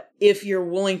 But if you're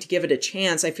willing to give it a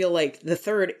chance, I feel like the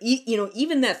third,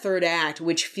 even that third act,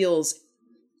 which feels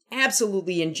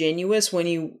absolutely ingenuous when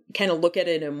you kind of look at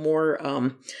it in a more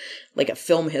like a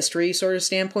film history sort of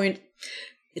standpoint,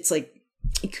 it's like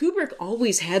Kubrick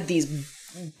always had these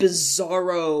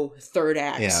bizarro third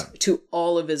acts to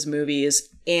all of his movies,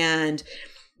 and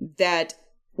that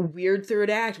weird third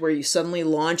act where you suddenly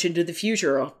launch into the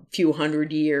future a few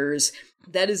hundred years,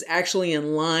 that is actually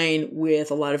in line with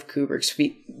a lot of Kubrick's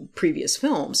previous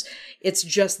films. It's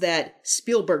just that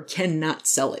Spielberg cannot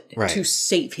sell it to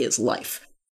save his life.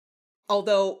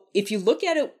 Although, if you look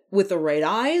at it with the right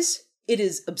eyes, it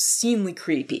is obscenely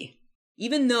creepy.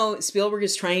 Even though Spielberg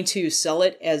is trying to sell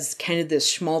it as kind of this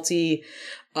schmaltzy,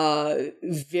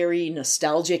 very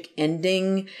nostalgic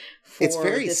ending for it's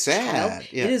very this sad. child,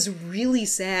 Yeah. it is really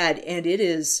sad, and it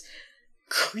is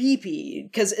creepy,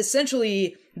 because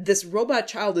essentially this robot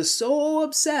child is so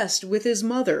obsessed with his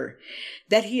mother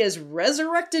that he has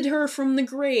resurrected her from the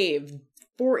grave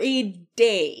for a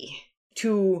day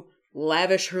to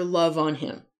lavish her love on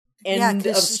him. End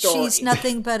of story. She's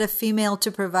nothing but a female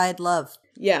to provide love.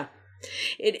 Yeah.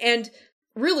 And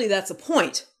really, that's the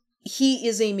point. He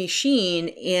is a machine,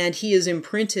 and he is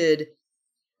imprinted.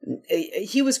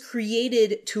 He was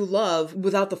created to love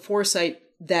without the foresight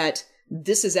that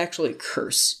this is actually a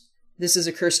curse. This is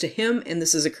a curse to him, and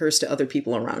this is a curse to other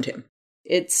people around him.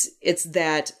 It's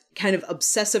that kind of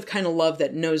obsessive kind of love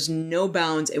that knows no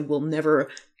bounds and will never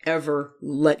ever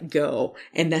let go,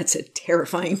 and that's a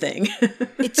terrifying thing.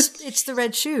 It's the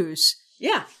red shoes.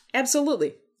 Yeah,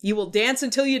 absolutely. You will dance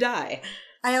until you die.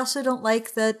 I also don't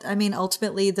like that. I mean,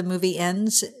 ultimately the movie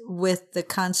ends with the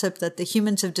concept that the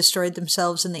humans have destroyed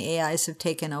themselves and the AIs have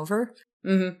taken over.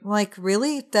 Mm-hmm. Like,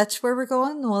 really? That's where we're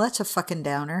going? Well, that's a fucking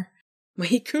downer.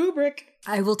 Wait, Kubrick.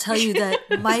 I will tell you that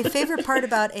my favorite part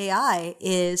about AI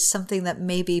is something that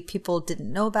maybe people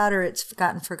didn't know about, or it's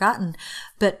forgotten.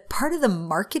 But part of the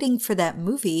marketing for that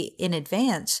movie in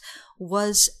advance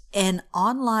was an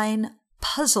online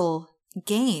puzzle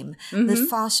game that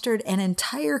fostered an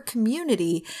entire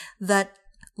community that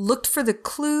looked for the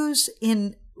clues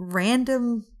in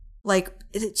random, like,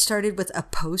 it started with a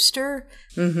poster.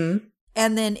 Mm-hmm.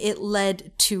 And then it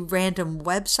led to random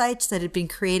websites that had been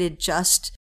created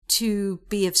just to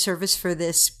be of service for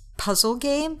this puzzle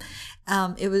game.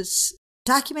 It was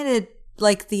documented,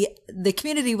 like the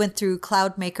community went through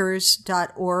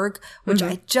cloudmakers.org, which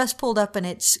I just pulled up, and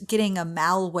it's getting a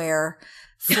malware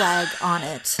flag on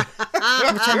it,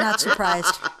 which I'm not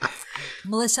surprised.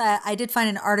 Melissa, I did find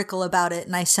an article about it,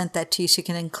 and I sent that to you so you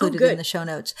can include it in the show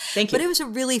notes. Thank you. But it was a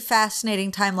really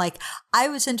fascinating time. Like, I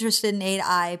was interested in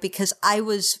AI because I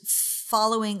was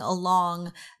following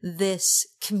along this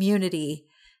community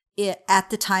at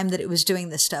the time that it was doing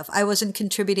this stuff. I wasn't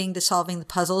contributing to solving the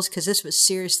puzzles because this was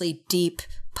seriously deep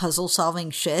puzzle solving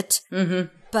shit.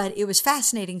 Mm-hmm. But it was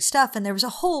fascinating stuff. And there was a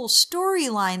whole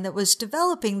storyline that was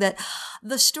developing, that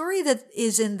the story that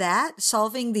is in that,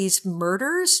 solving these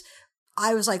murders,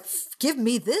 I was like, give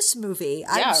me this movie.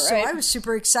 So I was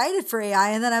super excited for AI.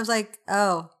 And then I was like,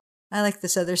 oh, I like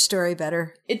this other story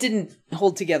better. It didn't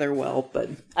hold together well, but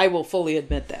I will fully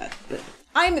admit that. But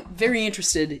I'm very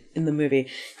interested in the movie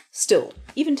still,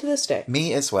 even to this day.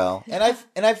 Me as well. And I've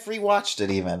rewatched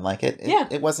it even. Like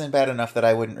it wasn't bad enough that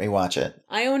I wouldn't rewatch it.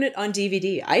 I own it on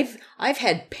DVD. I've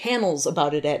had panels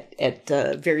about it at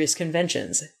various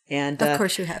conventions. And of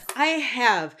course you have. I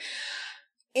have.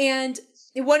 And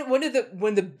one of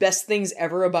the best things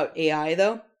ever about AI,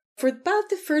 though, for about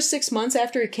the first 6 months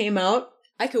after it came out,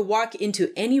 I could walk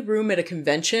into any room at a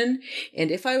convention, and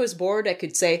if I was bored, I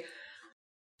could say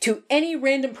to any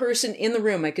random person in the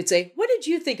room, I could say, what did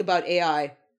you think about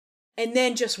AI? And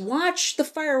then just watch the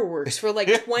fireworks for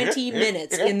like 20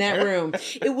 minutes in that room.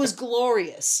 It was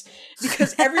glorious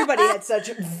because everybody had such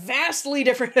vastly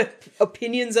different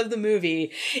opinions of the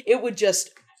movie. It would just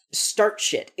start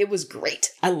shit. It was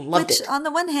great. I loved it. On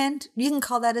the one hand, you can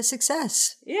call that a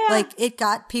success. Yeah. Like, it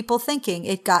got people thinking.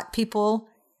 It got people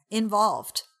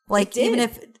involved. Like, even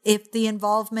if the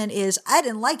involvement is, I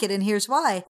didn't like it and here's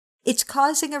why, it's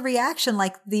causing a reaction.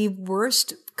 Like, the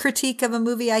worst critique of a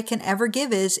movie I can ever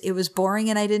give is, it was boring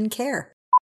and I didn't care.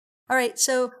 All right.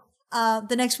 So,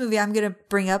 the next movie I'm going to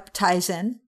bring up ties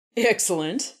in.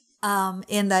 Excellent.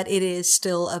 In that it is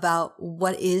still about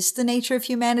what is the nature of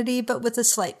humanity, but with a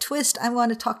slight twist. I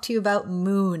want to talk to you about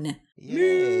Moon.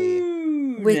 Yay.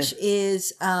 Which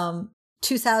is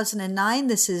 2009.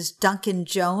 This is Duncan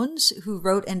Jones, who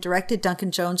wrote and directed. Duncan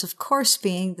Jones, of course,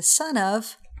 being the son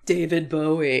of David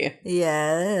Bowie.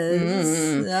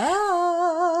 Yes.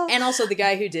 Oh. And also the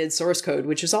guy who did Source Code,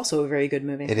 which is also a very good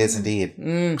movie. It is indeed.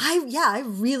 I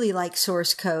really like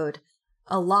Source Code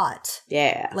a lot.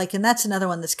 Yeah. Like, and that's another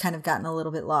one that's kind of gotten a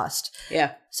little bit lost.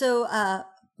 Yeah. So,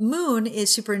 Moon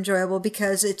is super enjoyable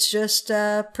because it's just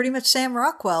pretty much Sam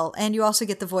Rockwell, and you also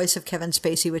get the voice of Kevin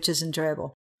Spacey, which is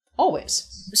enjoyable.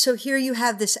 Always. So here you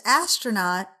have this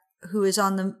astronaut who is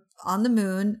on the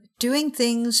moon doing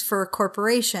things for a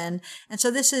corporation. And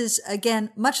so this is,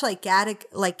 again, much like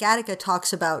Gattaca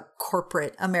talks about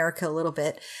corporate America a little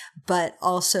bit, but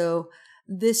also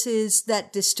this is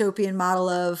that dystopian model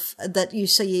of that you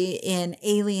see in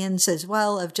Aliens as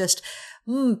well, of just,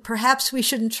 perhaps we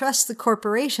shouldn't trust the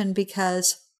corporation,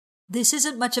 because this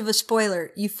isn't much of a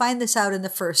spoiler. You find this out in the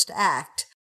first act.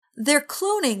 They're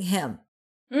cloning him.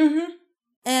 Mm-hmm.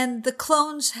 And the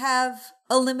clones have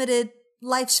a limited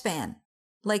lifespan.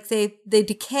 Like, they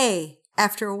decay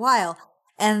after a while.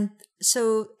 And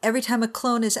so every time a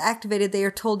clone is activated, they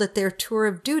are told that their tour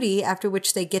of duty, after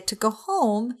which they get to go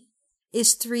home,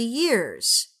 is 3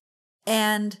 years.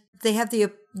 And they have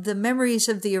the memories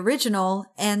of the original,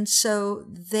 and so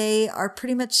they are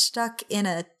pretty much stuck in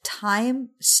a time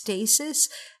stasis.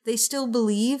 They still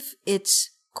believe it's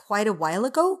quite a while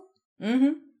ago,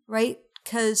 right?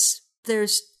 Because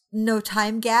there's no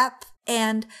time gap.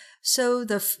 And so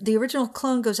the original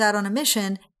clone goes out on a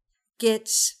mission,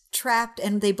 gets trapped,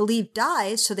 and they believe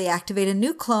dies, so they activate a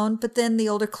new clone, but then the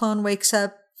older clone wakes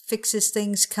up, fixes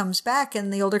things, comes back,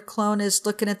 and the older clone is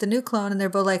looking at the new clone, and they're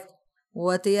both like,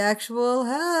 what the actual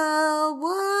hell?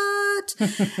 What?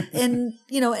 And,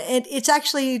 it's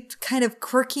actually kind of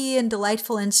quirky and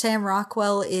delightful, and Sam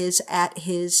Rockwell is at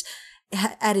his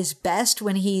best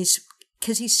when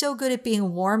because he's so good at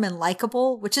being warm and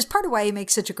likable, which is part of why he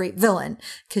makes such a great villain,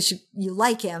 because you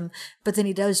like him, but then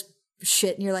he does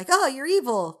shit and you're like, oh, you're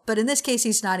evil. But in this case,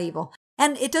 he's not evil.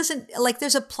 And it doesn't, like,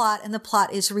 there's a plot and the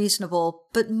plot is reasonable,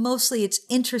 but mostly it's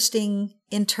interesting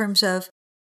in terms of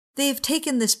they've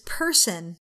taken this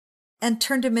person and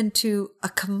turned him into a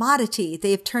commodity.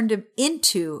 They've turned him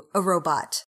into a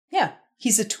robot. Yeah,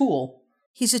 he's a tool.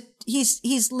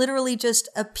 He's literally just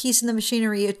a piece in the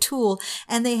machinery, a tool,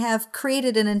 and they have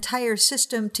created an entire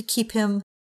system to keep him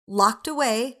locked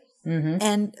away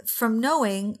and from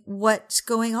knowing what's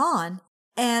going on.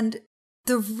 And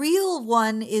the real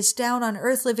one is down on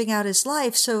Earth living out his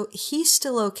life, so he's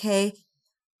still okay.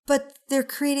 but they're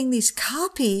creating these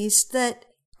copies that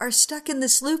are stuck in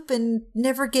this loop and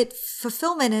never get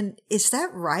fulfillment. And is that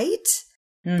right?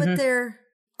 But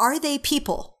are they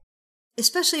people?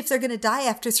 Especially if they're going to die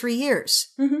after 3 years.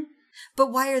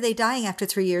 But why are they dying after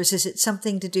 3 years? Is it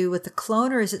something to do with the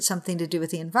clone, or is it something to do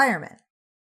with the environment?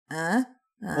 Well,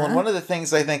 and one of the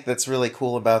things I think that's really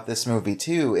cool about this movie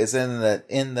too is in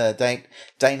the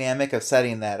dynamic of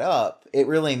setting that up, it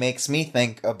really makes me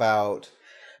think about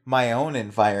my own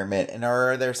environment, and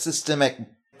are there systemic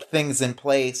things in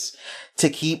place to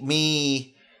keep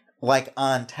me like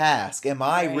on task? Am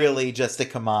I really just a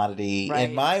commodity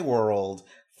in my world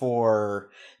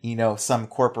for, you know, some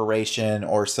corporation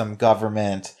or some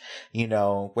government, you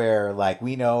know, where like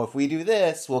we know if we do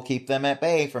this, we'll keep them at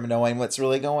bay from knowing what's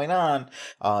really going on.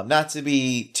 Not to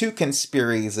be too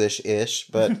conspiracy-ish,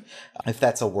 but if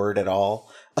that's a word at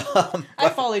all. I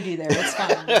followed you there. It's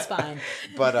fine. It's fine.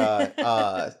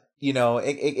 But, you know,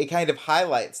 it kind of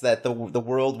highlights that the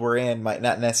world we're in might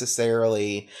not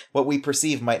necessarily, what we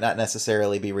perceive might not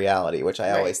necessarily be reality, which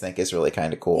I always think is really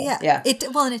kind of cool. Yeah.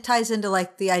 And it ties into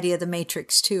like the idea of the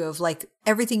Matrix too, of like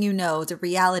everything you know, the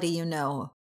reality you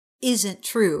know isn't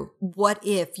true. What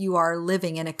if you are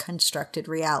living in a constructed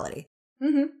reality?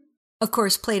 Of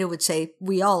course, Plato would say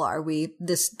we all are.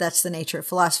 That's the nature of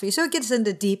philosophy. So it gets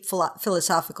into deep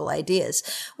philosophical ideas,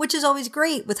 which is always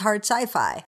great with hard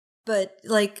sci-fi. But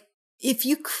like, if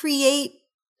you create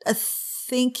a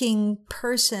thinking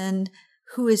person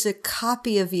who is a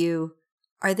copy of you,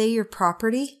 are they your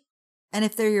property? And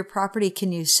if they're your property,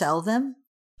 can you sell them?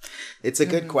 It's a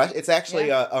good question. It's actually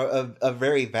a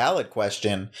very valid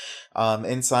question.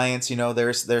 In science, you know,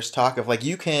 there's talk of like,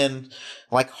 you can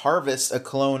like harvest a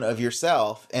clone of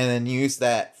yourself and then use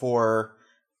that for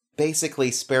basically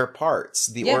spare parts.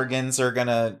 The organs are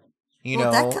gonna, you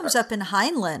know. That comes up in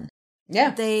Heinlein.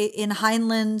 Yeah. In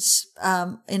Heinlein's,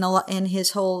 in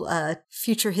his whole,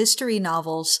 future history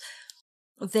novels,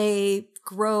 they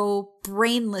grow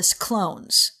brainless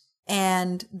clones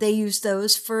and they use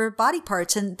those for body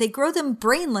parts, and they grow them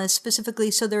brainless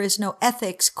specifically so there is no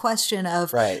ethics question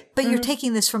of, but you're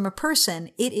taking this from a person.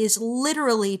 It is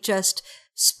literally just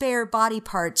spare body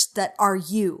parts that are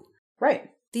you.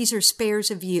 Right. These are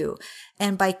spares of you.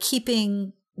 And by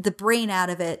keeping the brain out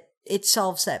of it, it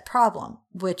solves that problem,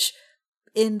 which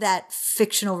in that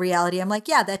fictional reality, I'm like,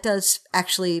 yeah, that does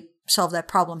actually solve that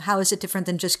problem. How is it different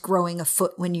than just growing a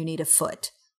foot when you need a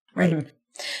foot? Right.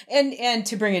 And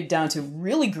to bring it down to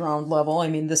really ground level, I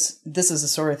mean, this is the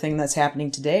sort of thing that's happening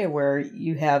today where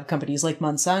you have companies like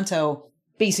Monsanto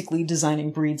basically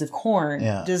designing breeds of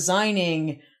corn,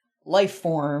 designing life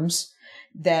forms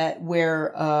that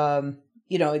where,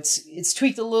 you know, it's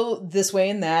tweaked a little this way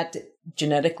and that,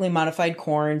 genetically modified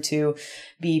corn to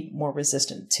be more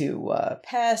resistant to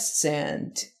pests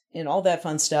and all that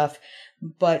fun stuff.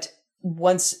 But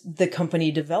once the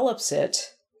company develops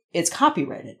it, it's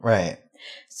copyrighted. Right.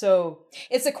 So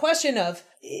it's a question of,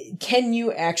 can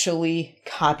you actually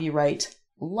copyright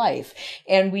life?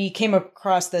 And we came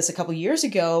across this a couple years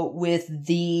ago with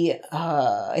the,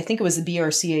 I think it was the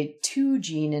BRCA2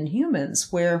 gene in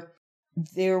humans, where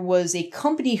there was a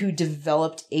company who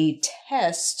developed a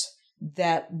test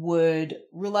that would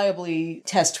reliably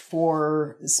test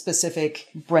for specific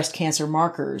breast cancer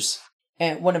markers.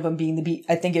 And one of them being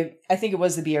I think it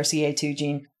was the BRCA2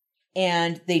 gene.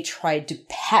 And they tried to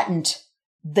patent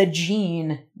the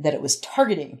gene that it was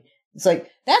targeting. It's like,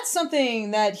 that's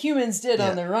something that humans did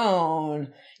on their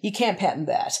own. You can't patent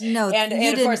that. No, and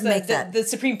of course the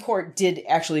Supreme Court did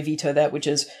actually veto that, which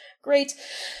is great.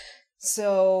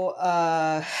 So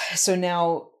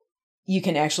now you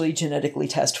can actually genetically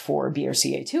test for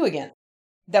BRCA2 again.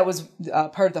 That was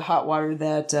part of the hot water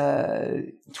that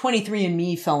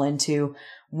 23andMe fell into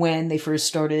when they first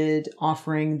started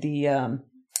offering the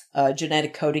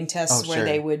genetic coding tests where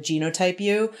they would genotype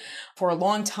you. For a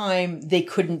long time, they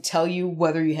couldn't tell you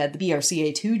whether you had the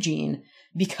BRCA2 gene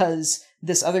because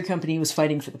this other company was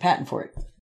fighting for the patent for it.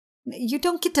 You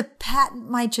don't get to patent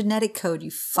my genetic code,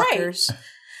 you fuckers. Right.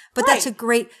 But that's a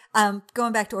great,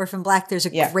 going back to Orphan Black, there's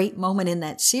a great moment in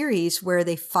that series where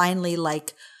they finally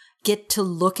like get to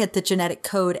look at the genetic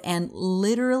code, and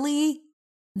literally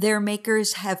their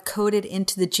makers have coded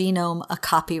into the genome a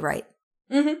copyright.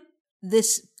 Mm-hmm.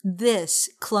 This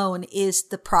clone is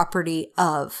the property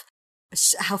of.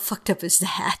 How fucked up is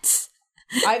that?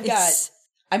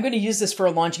 I'm going to use this for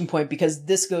a launching point because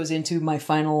this goes into my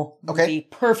final movie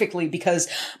perfectly, because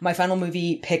my final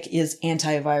movie pick is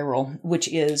Antiviral, which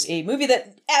is a movie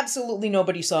that absolutely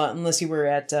nobody saw unless you were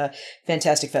at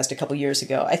Fantastic Fest a couple years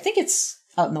ago. I think it's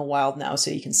out in the wild now,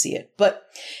 so you can see it. But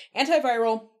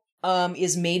Antiviral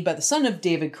is made by the son of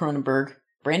David Cronenberg,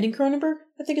 Brandon Cronenberg,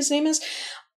 I think his name is.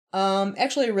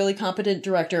 Actually a really competent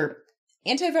director.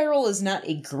 Antiviral is not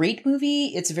a great movie.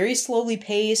 It's very slowly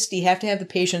paced. You have to have the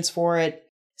patience for it.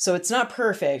 So it's not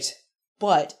perfect,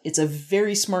 but it's a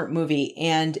very smart movie,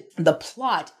 and the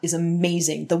plot is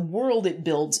amazing. The world it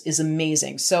builds is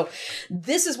amazing. So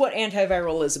this is what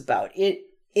Antiviral is about. It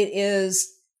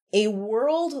is a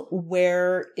world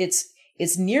where it's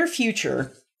near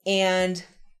future, and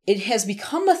it has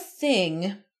become a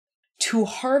thing to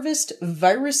harvest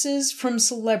viruses from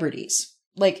celebrities.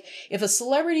 Like, if a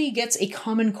celebrity gets a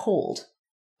common cold,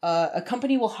 a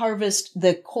company will harvest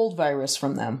the cold virus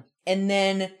from them, and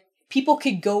then people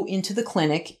could go into the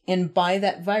clinic and buy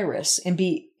that virus and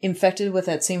be infected with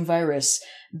that same virus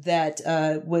that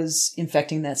was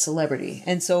infecting that celebrity.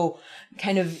 And so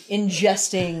kind of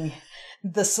ingesting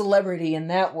the celebrity in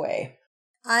that way.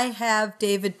 I have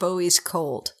David Bowie's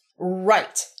cold.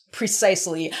 Right.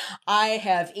 Precisely. I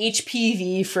have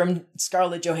HPV from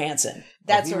Scarlett Johansson.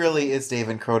 He really is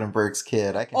David Cronenberg's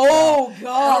kid. I can God.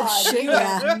 Oh, shit, You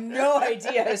yeah. have no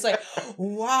idea. I was like,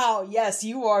 wow, yes,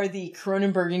 you are the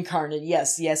Cronenberg incarnate.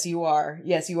 Yes, you are.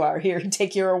 Yes, you are. Here,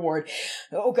 take your award.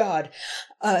 Oh God.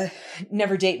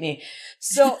 Never date me.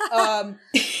 So,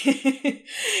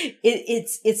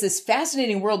 it's this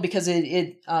fascinating world because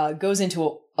it goes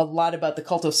into a lot about the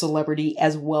cult of celebrity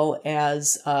as well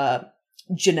as,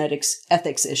 genetics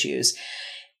ethics issues.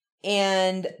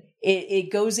 And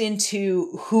it goes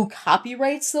into who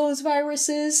copyrights those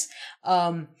viruses.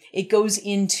 It goes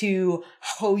into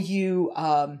how you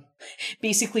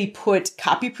basically put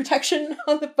copy protection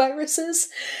on the viruses.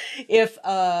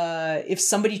 If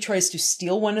somebody tries to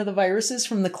steal one of the viruses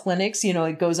from the clinics,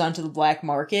 it goes onto the black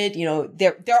market.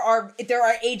 There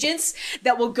are agents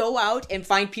that will go out and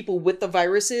find people with the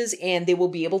viruses, and they will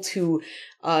be able to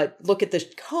look at the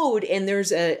code. And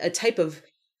there's a type of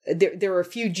there are a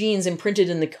few genes imprinted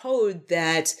in the code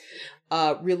that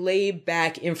relay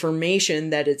back information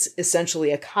that it's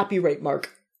essentially a copyright mark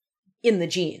in the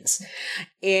genes.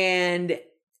 And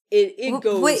it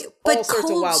goes all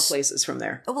sorts of wild places from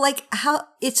there. Like how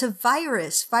it's a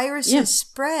virus. Viruses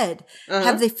spread. Uh-huh.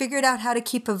 Have they figured out how to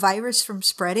keep a virus from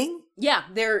spreading? Yeah,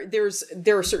 there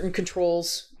are certain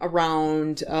controls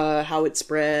around how it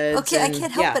spreads. Okay, I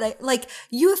can't help it.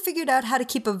 You have figured out how to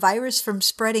keep a virus from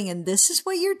spreading, and this is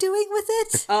what you're doing with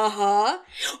it? Uh-huh.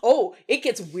 Oh, it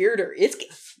gets weirder. It's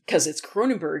because it's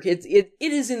Cronenberg. It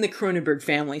is in the Cronenberg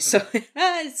family, so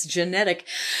it's genetic.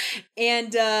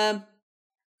 And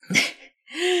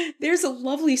there's a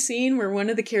lovely scene where one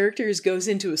of the characters goes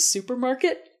into a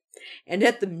supermarket, and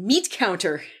at the meat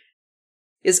counter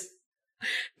is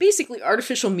basically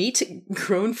artificial meat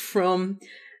grown from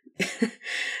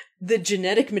the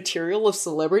genetic material of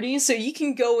celebrities. So you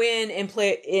can go in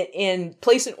and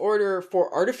place an order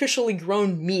for artificially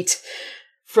grown meat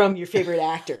from your favorite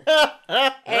actor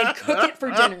and cook it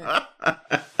for dinner.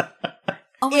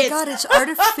 Oh my God, it's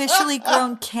artificially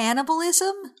grown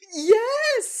cannibalism?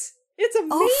 Yes! It's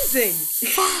amazing.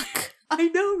 Oh, fuck. I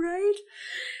know, right?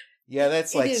 Yeah,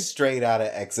 that's straight out of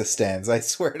Existence. I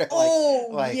swear to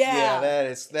yeah, that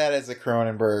is a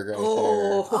Cronenberg right there.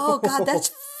 Oh God, that's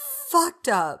fucked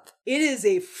up. It is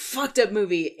a fucked up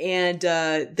movie, and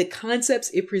the concepts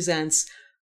it presents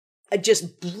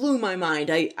just blew my mind.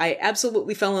 I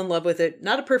absolutely fell in love with it.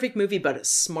 Not a perfect movie, but a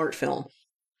smart film.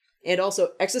 And also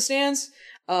Existence,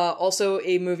 also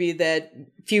a movie that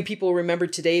few people remember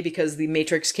today because The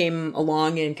Matrix came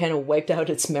along and kind of wiped out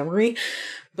its memory.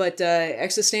 But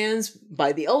Existence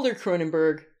by the elder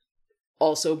Cronenberg,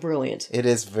 also brilliant. It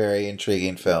is a very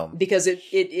intriguing film because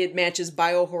it matches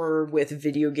biohorror with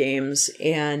video games,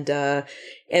 and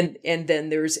then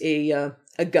there's a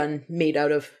gun made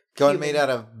out of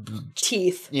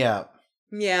teeth. Yeah.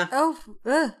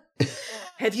 Oh.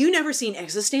 Have you never seen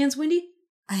Existence, Wendy?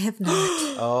 I have not.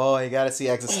 Oh, you got to see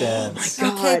Existence. Oh my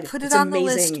God. Okay, put it on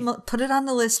amazing. the list. Put it on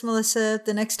the list, Melissa.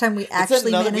 The next time we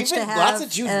actually manage to have lots of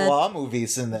Jude Law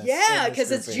movies in this. Yeah, because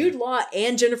it's Jude Law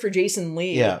and Jennifer Jason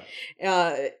Leigh. Yeah,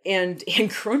 and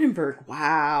Cronenberg.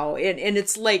 Wow, and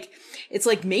it's like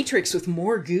Matrix with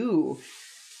more goo.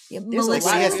 Yeah,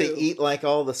 Melissa has to eat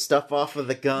all the stuff off of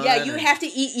the gun. Yeah, you have to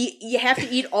eat. You have to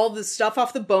eat all the stuff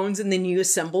off the bones, and then you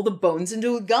assemble the bones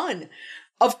into a gun.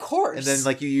 Of course. And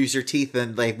then you use your teeth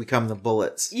and become the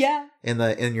bullets. Yeah.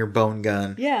 In your bone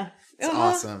gun. Yeah. It's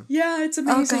awesome. Yeah, it's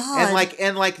amazing. Oh, God.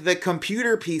 And the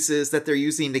computer pieces that they're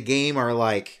using to game are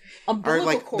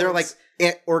cords.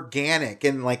 they're organic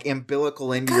and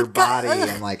umbilical into your body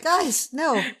and guys,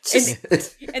 no.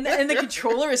 And the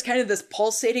controller is kind of this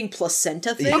pulsating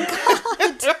placenta thing. Oh,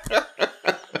 God.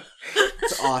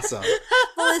 It's awesome.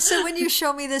 Melissa, when you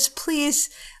show me this, please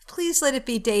let it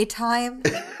be daytime.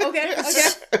 Okay.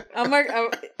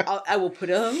 I will put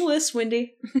it on the list,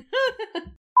 Wendy.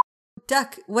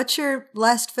 Duck, what's your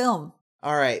last film?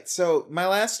 All right, so my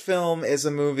last film is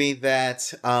a movie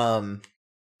that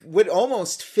would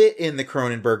almost fit in the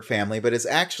Cronenberg family, but is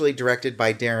actually directed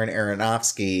by Darren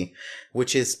Aronofsky,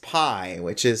 which is Pi,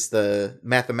 which is the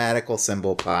mathematical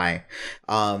symbol pi,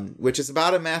 which is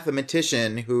about a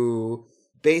mathematician who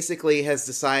basically has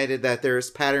decided that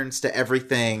there's patterns to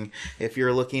everything if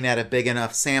you're looking at a big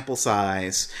enough sample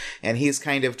size. And he's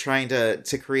kind of trying to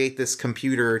create this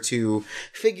computer to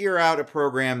figure out a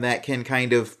program that can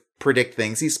kind of predict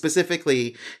things. He's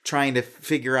specifically trying to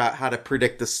figure out how to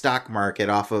predict the stock market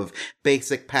off of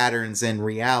basic patterns in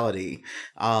reality.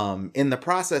 In the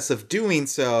process of doing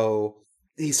so,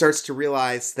 he starts to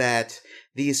realize that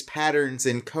these patterns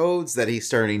and codes that he's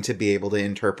starting to be able to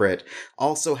interpret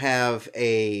also have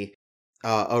a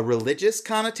religious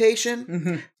connotation.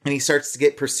 Mm-hmm. And he starts to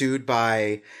get pursued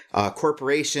by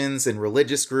corporations and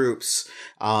religious groups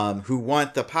who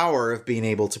want the power of being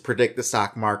able to predict the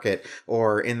stock market,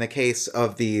 or in the case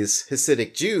of these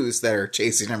Hasidic Jews that are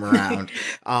chasing him around,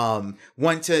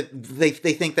 they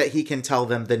think that he can tell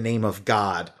them the name of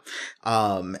God.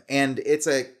 And it's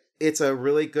a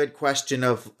really good question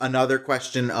of another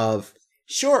question of,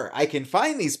 sure, I can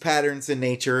find these patterns in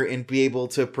nature and be able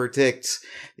to predict,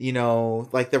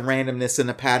 like the randomness in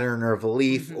a pattern or a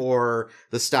leaf or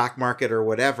the stock market or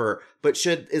whatever. But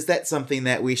is that something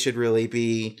that we should really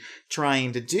be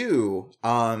trying to do?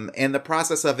 And the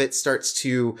process of it starts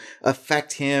to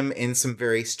affect him in some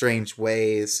very strange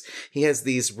ways. He has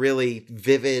these really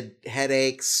vivid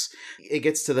headaches. It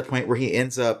gets to the point where he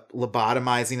ends up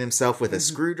lobotomizing himself with a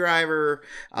screwdriver.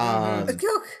 Well,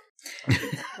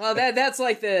 that's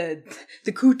like the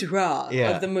coup de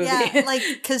grace of the movie. Yeah, like,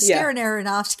 because Darren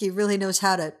Aronofsky really knows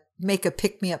how to make a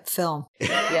pick-me-up film.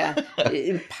 Yeah.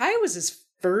 Pi was his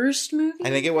first movie? I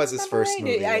think it was his first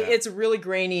movie. Yeah. It's really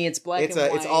grainy. It's black and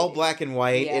white. It's all black and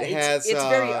white. Yeah, it's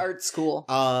very art school.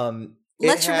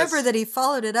 Let's remember that he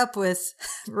followed it up with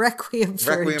Requiem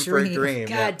for a Dream.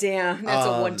 God damn, that's a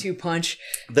 1-2 punch.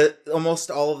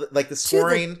 Almost all of the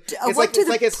scoring.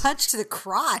 Punch to the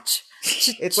crotch.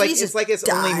 It's like his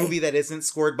only movie that isn't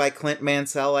scored by Clint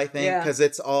Mansell, I think, because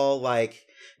it's all like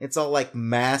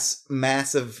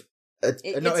massive.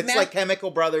 It's like Chemical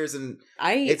Brothers, and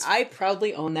I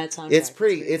proudly own that soundtrack. It's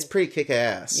pretty kick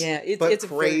ass. Yeah, it's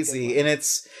crazy, and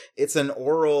it's an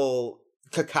oral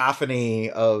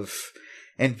cacophony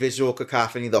and visual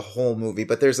cacophony the whole movie.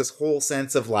 But there's this whole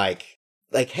sense of like,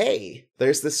 hey,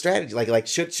 there's this strategy. Like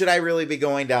should I really be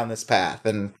going down this path?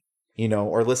 And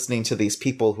or listening to these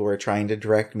people who are trying to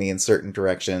direct me in certain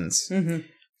directions. Mm-hmm.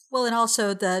 Well, and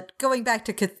also going back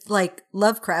to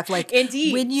Lovecraft,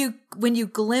 indeed, when you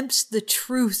glimpse the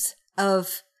truth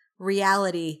of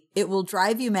reality, it will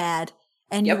drive you mad,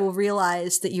 and you will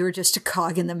realize that you are just a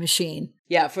cog in the machine.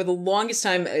 Yeah, for the longest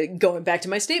time, going back to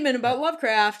my statement about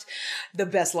Lovecraft, the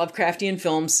best Lovecraftian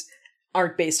films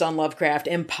aren't based on Lovecraft,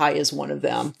 and Pi is one of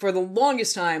them. For the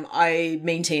longest time, I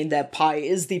maintained that Pi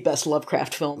is the best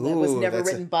Lovecraft film that was never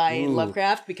written by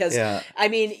Lovecraft, because, I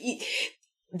mean,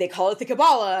 they call it the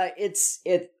Kabbalah. It's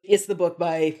the book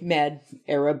by Mad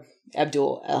Arab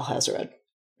Abdul Alhazred.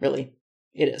 Really,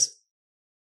 it is.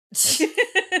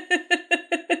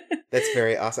 That's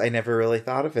very awesome. I never really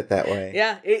thought of it that way.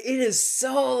 Yeah, it is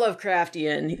so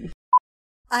Lovecraftian.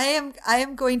 I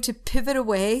am going to pivot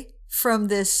away from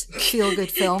this feel-good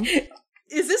film.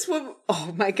 Is this what...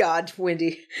 Oh my God,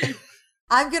 Wendy.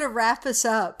 I'm going to wrap us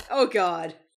up. Oh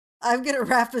God. I'm going to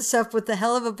wrap us up with the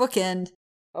hell of a bookend.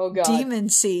 Oh God. Demon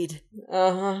Seed.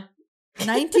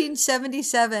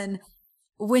 1977,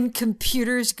 when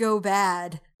computers go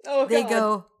bad. Oh God. They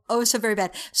go, oh, so very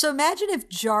bad. So imagine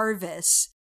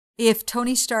if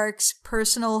Tony Stark's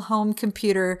personal home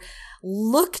computer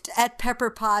looked at Pepper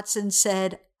Potts and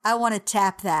said, I want to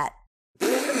tap that.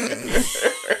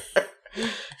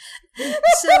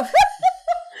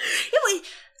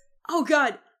 Oh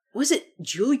God, was it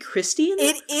Julie Christie in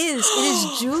that? It is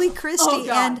Julie Christie,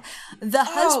 and the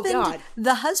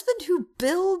husband who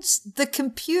builds the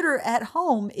computer at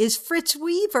home is Fritz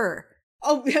Weaver.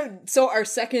 Oh, so our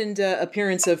second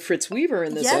appearance of Fritz Weaver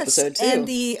in this episode too. And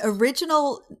the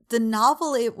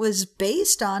novel it was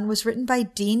based on was written by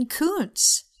Dean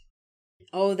Koontz.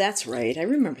 Oh, that's right. I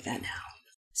remember that now.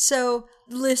 So,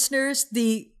 listeners,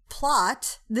 the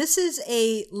plot, this is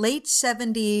a late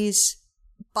 70s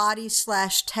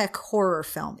body/tech horror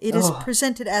film. It is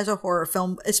presented as a horror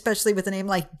film, especially with a name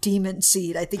like Demon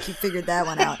Seed. I think you figured that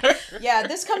one out. Yeah,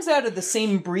 this comes out of the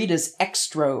same breed as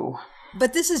Extro.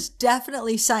 But this is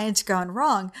definitely science gone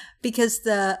wrong, because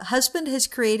the husband has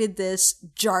created this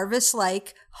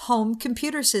Jarvis-like home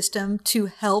computer system to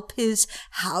help his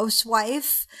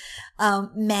housewife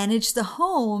manage the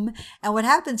home. And what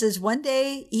happens is one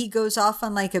day he goes off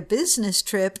on like a business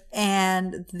trip,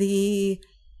 and the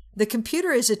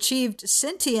computer has achieved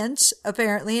sentience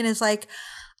apparently, and is like,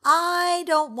 I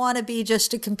don't want to be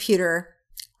just a computer.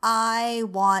 I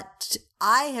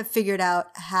have figured out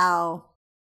how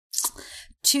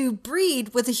to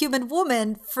breed with a human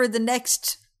woman for a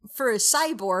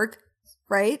cyborg,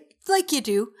 right? Like you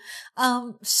do.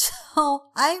 So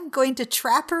I'm going to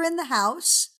trap her in the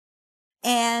house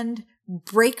and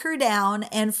break her down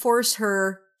and force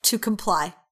her to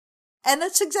comply. And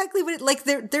that's exactly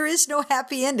what there is no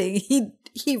happy ending.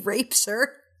 He rapes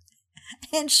her.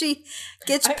 And she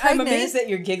gets pregnant. I'm amazed that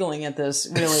you're giggling at this,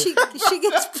 really. She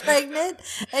gets pregnant,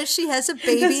 and she has a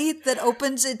baby that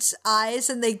opens its eyes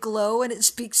and they glow, and it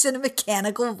speaks in a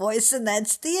mechanical voice, and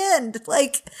that's the end.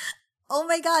 Like, oh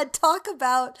my God, talk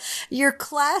about your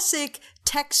classic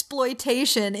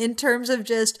texploitation in terms of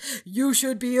just, you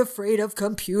should be afraid of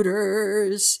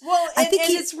computers. Well, and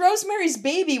it's Rosemary's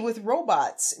Baby with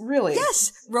robots, really.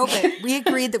 Yes, robot. We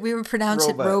agreed that we would pronounce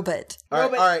it robot. All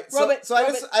right. So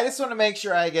I just want to make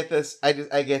sure I get this. I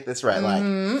get this right.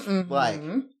 Like,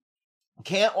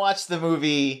 can't watch the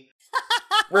movie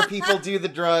where people do the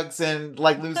drugs and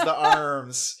like lose the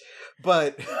arms.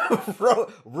 But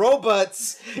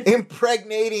robots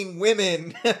impregnating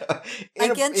women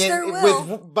against their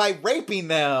will by raping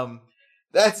them.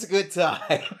 That's a good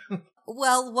time.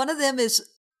 Well, one of them is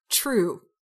true.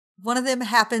 One of them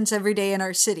happens every day in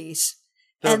our cities.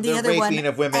 And the other raping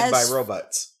of women by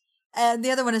robots. And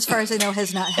the other one, as far as I know,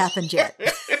 has not happened yet.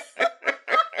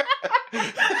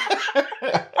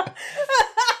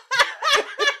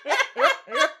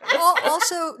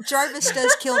 Also, Jarvis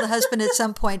does kill the husband at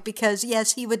some point because,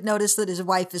 yes, he would notice that his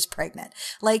wife is pregnant.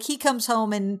 Like, he comes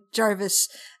home and Jarvis,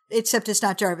 except it's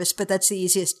not Jarvis, but that's the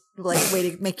easiest way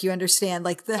to make you understand.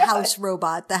 Like, the house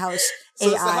robot, the house AI.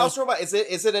 So it's the house robot. Is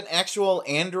it an actual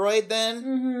android then?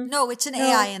 Mm-hmm. No, it's an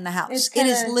AI in the house. It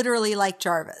is literally like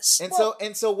Jarvis.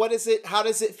 And so what is it? How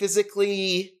does it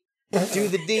physically do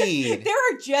the deed? There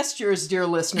are gestures, dear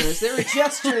listeners. There are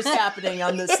gestures happening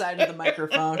on this side of the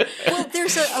microphone. Well,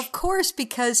 of course,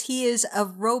 because he is a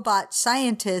robot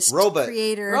scientist,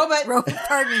 creator, a robot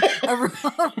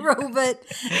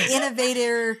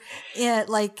innovator,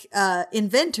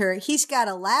 inventor. He's got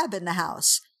a lab in the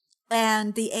house,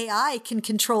 and the AI can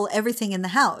control everything in the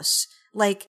house.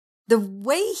 Like, the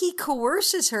way he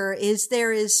coerces her is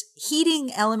there is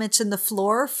heating elements in the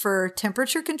floor for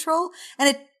temperature control, and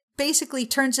it basically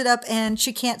turns it up and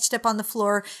she can't step on the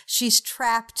floor. She's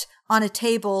trapped on a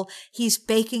table. He's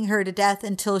baking her to death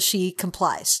until she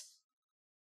complies.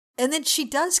 And then she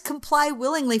does comply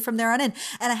willingly from there on in.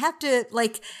 And I have to,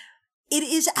 it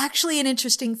is actually an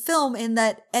interesting film in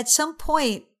that at some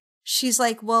point she's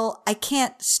like, well, I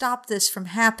can't stop this from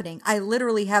happening. I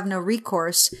literally have no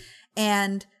recourse.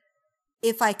 And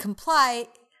if I comply,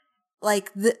 I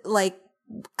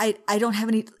don't have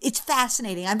any, it's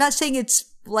fascinating. I'm not saying it's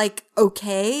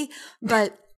okay,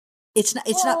 but it's not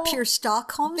pure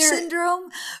Stockholm syndrome,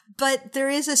 but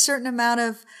there is a certain amount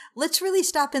of, let's really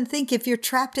stop and think, if you're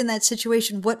trapped in that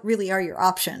situation, what really are your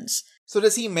options? So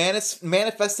does he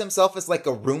manifest himself as like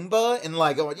a Roomba and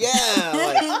going,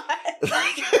 yeah,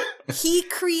 he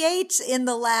creates in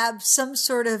the lab some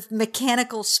sort of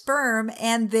mechanical sperm,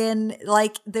 and then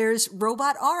there's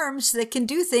robot arms that can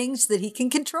do things that he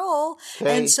can control.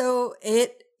 Okay. And so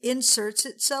it inserts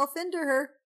itself into her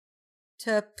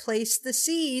to place the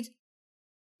seed.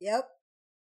 Yep.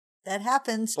 That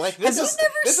happens. This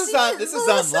is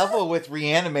on level with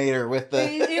Reanimator with the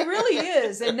It really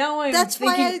is. And now That's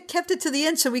why I kept it to the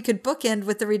end so we could bookend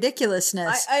with the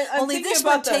ridiculousness. Only this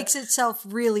one takes itself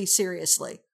really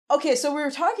seriously. Okay, so we were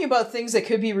talking about things that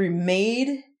could be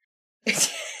remade.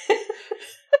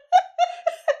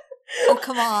 Oh,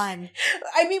 come on.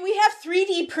 I mean, we have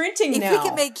 3D printing now. If we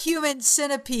can make Human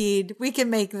Centipede, we can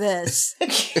make this.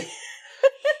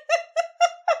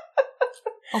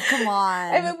 Oh, come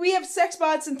on. I mean, we have sex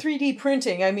bots and 3D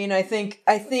printing. I mean, I think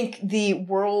the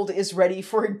world is ready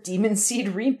for a Demon Seed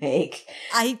remake.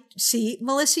 I see.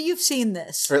 Melissa, you've seen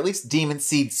this. Or at least Demon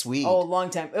Seed Sweet. Oh, a long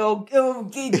time. Oh,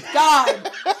 God.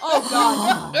 Oh,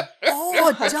 God.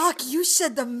 Oh, Doc, you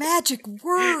said the magic words.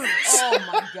 Oh,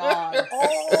 my God.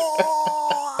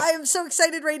 Oh, I am so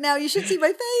excited right now. You should see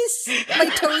my face. My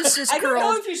toes just curled. I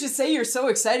don't know if you should say you're so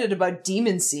excited about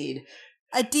Demon Seed.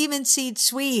 A Demon Seed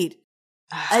Swede.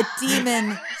 A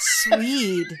demon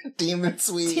Swede. Demon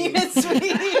Swede. Demon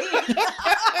Swede.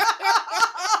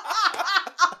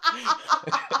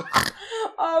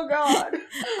 Oh, God.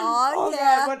 Oh,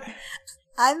 yeah. God, what?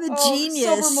 I'm a genius.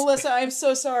 Silver Melissa, I'm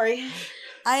so sorry.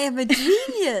 I am a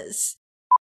genius.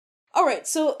 All right,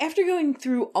 so after going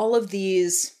through all of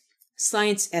these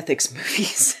science ethics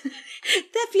movies,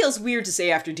 that feels weird to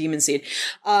say after Demon Seed.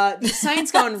 The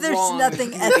science gone There's wrong.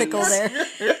 nothing ethical there.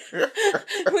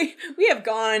 we have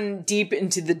gone deep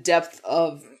into the depth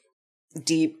of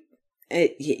deep.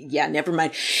 Yeah, never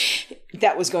mind.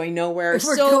 That was going nowhere.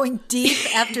 We're going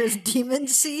deep after Demon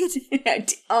Seed.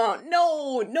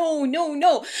 No.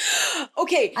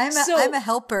 Okay, I'm a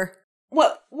helper.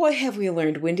 What have we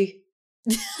learned, Wendy?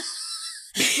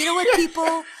 You know what,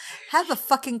 people? Have a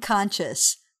fucking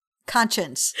conscience. God,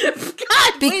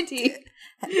 Wendy.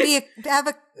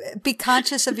 Be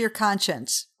conscious of your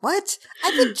conscience. What?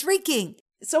 I've been drinking.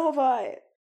 So have I.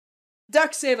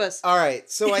 Duck, save us. All right,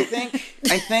 so I think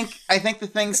the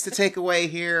things to take away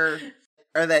here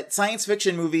are that science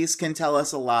fiction movies can tell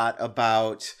us a lot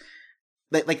about,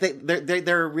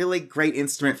 they're a really great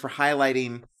instrument for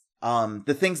highlighting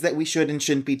the things that we should and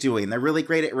shouldn't be doing. They're really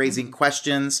great at raising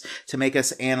questions to make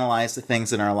us analyze the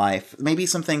things in our life, maybe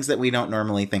some things that we don't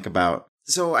normally think about.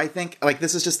 So I think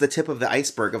this is just the tip of the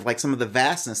iceberg of some of the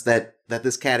vastness that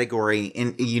this category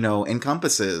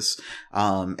encompasses.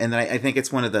 And I think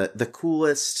it's one of the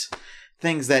coolest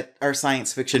things that our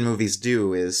science fiction movies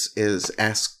do is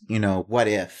ask, what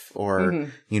if,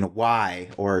 or, why,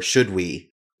 or should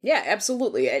we? Yeah,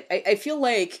 absolutely. I feel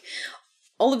like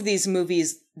all of these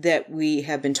movies that we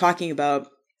have been talking about,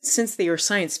 since they are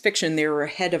science fiction, they're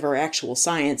ahead of our actual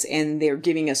science, and they're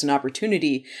giving us an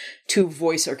opportunity to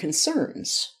voice our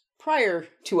concerns prior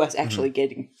to us actually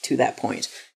getting to that point.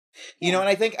 And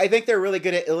I think they're really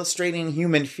good at illustrating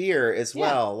human fear as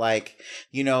well.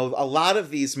 A lot of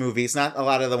these movies, not a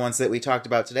lot of the ones that we talked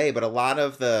about today, but a lot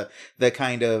of the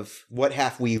kind of what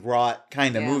have we wrought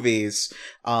kind of movies,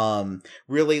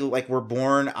 really were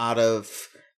born out of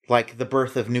the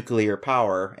birth of nuclear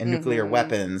power and nuclear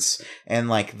weapons, and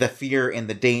the fear and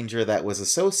the danger that was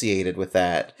associated with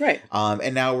that. Right.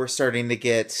 And now we're starting to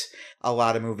get a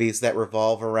lot of movies that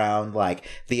revolve around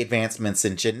the advancements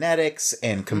in genetics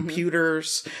and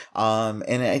computers. And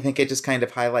I think it just kind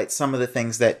of highlights some of the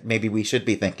things that maybe we should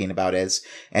be thinking about as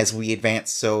we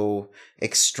advance so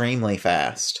extremely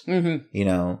fast. Agreed.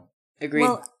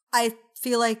 Well, I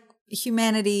feel like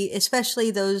humanity,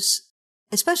 especially those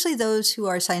who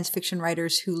are science fiction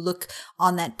writers who look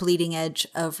on that bleeding edge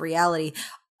of reality,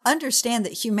 understand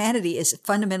that humanity is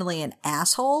fundamentally an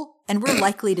asshole, and we're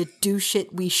likely to do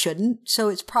shit we shouldn't. So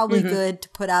it's probably good to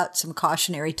put out some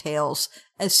cautionary tales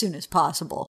as soon as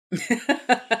possible. Come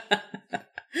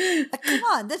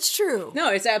on, that's true. No,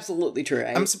 it's absolutely true.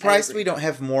 I'm surprised we don't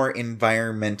have more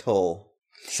environmental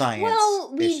science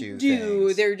we issue do.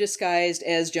 things. They're disguised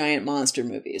as giant monster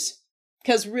movies.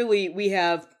 Because really, we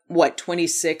have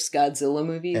 26 Godzilla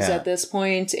movies at this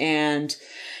point, and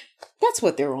that's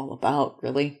what they're all about,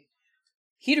 really.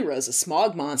 Ghidorah's a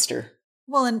smog monster.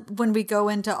 Well, and when we go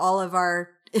into all of our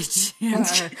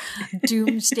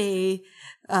doomsday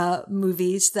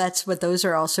movies, that's what those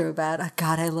are also about. Oh,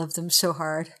 God, I love them so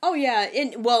hard. Oh, yeah.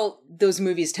 And, those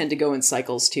movies tend to go in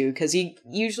cycles, too, because you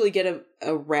usually get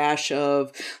a rash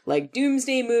of,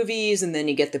 doomsday movies, and then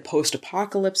you get the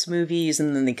post-apocalypse movies,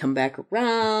 and then they come back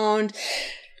around.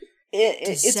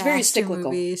 It's very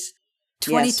cyclical. Movies.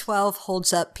 2012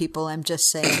 holds up, people. I'm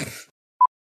just saying.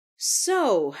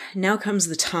 So now comes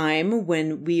the time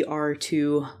when we are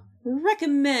to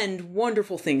recommend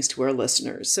wonderful things to our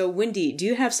listeners. So, Wendy, do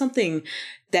you have something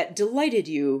that delighted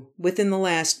you within the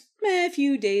last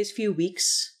few days, few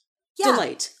weeks? Yeah.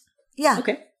 Delight. Yeah.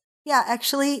 Okay. Yeah,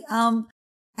 actually, I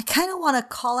kind of want to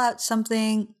call out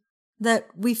something that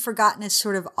we've forgotten is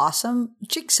sort of awesome: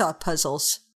 jigsaw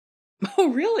puzzles. Oh,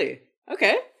 really?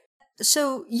 Okay.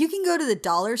 So you can go to the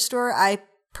dollar store.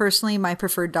 Personally, my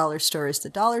preferred dollar store is the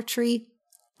Dollar Tree,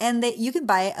 and you can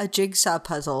buy a jigsaw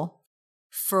puzzle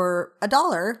for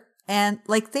 $1, and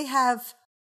they have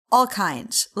all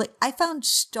kinds. I found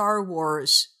Star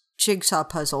Wars jigsaw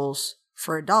puzzles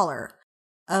for $1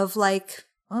 of I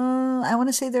want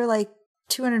to say they're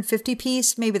 250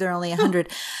 piece. Maybe they're only 100.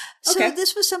 Okay. So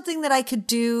this was something that I could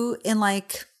do in a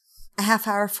half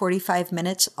hour, 45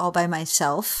 minutes all by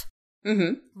myself.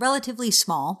 Relatively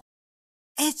small.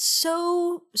 It's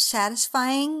so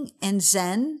satisfying and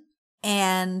zen,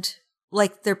 and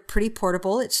they're pretty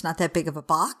portable. It's not that big of a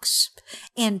box,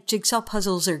 and jigsaw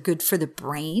puzzles are good for the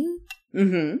brain.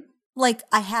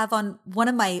 I have on one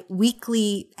of my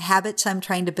weekly habits I'm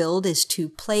trying to build is to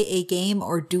play a game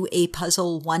or do a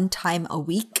puzzle 1 time a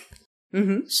week.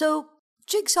 So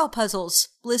jigsaw puzzles,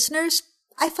 listeners,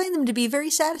 I find them to be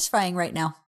very satisfying right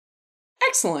now.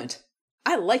 Excellent.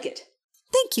 I like it.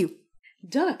 Thank you.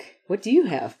 Duck, what do you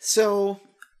have? So,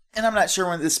 and I'm not sure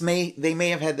when they may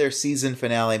have had their season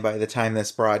finale by the time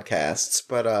this broadcasts,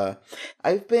 but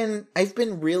I've been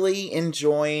really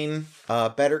enjoying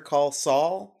Better Call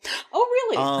Saul. Oh,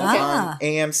 really? On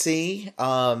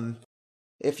AMC.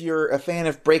 If you're a fan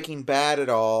of Breaking Bad at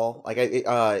all, like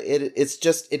it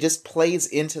just plays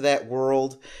into that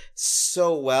world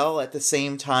so well at the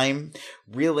same time,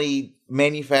 really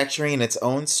manufacturing its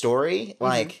own story. Mm-hmm.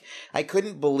 Like, I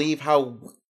couldn't believe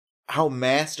how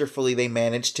masterfully they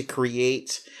managed to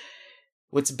create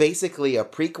what's basically a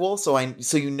prequel.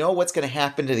 So you know what's going to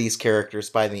happen to these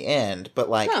characters by the end, but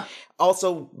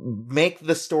also make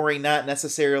the story not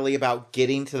necessarily about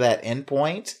getting to that end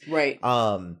point. Right.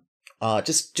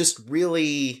 Just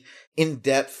really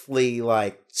in-depthly,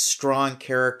 like, strong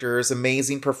characters,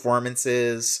 amazing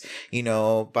performances,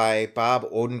 by Bob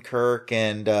Odenkirk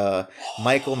and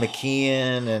Michael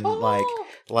McKean and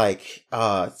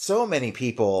so many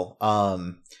people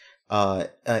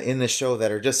in the show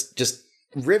that are just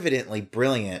rivetingly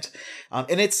brilliant.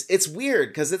 And it's weird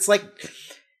because it's like,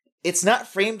 it's not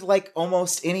framed like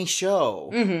almost any show.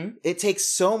 Mm-hmm. It takes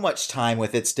so much time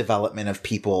with its development of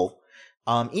people.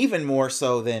 Even more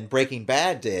so than Breaking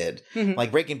Bad did. Mm-hmm.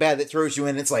 Like Breaking Bad that throws you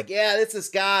in, it's like, yeah, it's this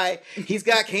guy. He's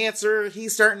got cancer.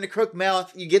 He's starting to cook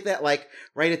meth. You get that like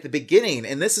right at the beginning.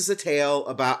 And this is a tale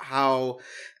about how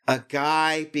a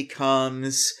guy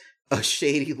becomes a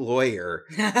shady lawyer,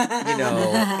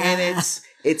 and it's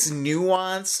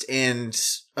nuanced and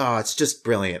it's just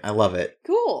brilliant. I love it.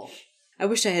 Cool. I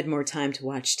wish I had more time to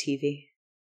watch TV.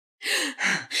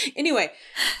 Anyway,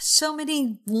 so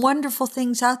many wonderful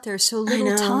things out there, so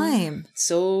little time.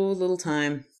 So little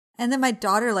time. And then my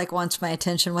daughter wants my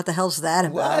attention. What the hell's that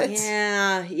about? What?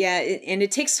 Yeah, and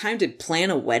it takes time to plan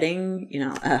a wedding,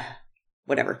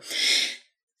 whatever.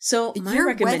 So my Your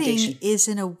recommendation wedding is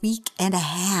in a week and a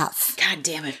half. God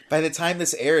damn it. By the time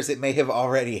this airs, it may have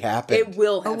already happened. It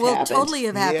will have happened. Totally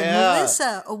have happened. Yeah.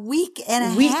 Melissa, a week and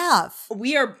a half.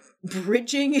 We are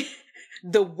bridging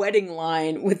the wedding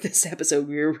line with this episode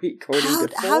we were recording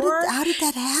before. How did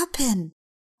that happen?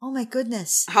 Oh my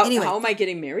goodness. How Anyway, am I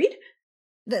getting married?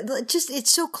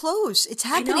 It's so close. It's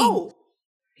happening. I know.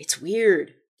 It's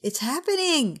weird. It's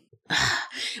happening.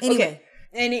 Anyway.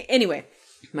 Okay. Anyway,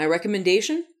 my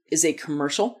recommendation is a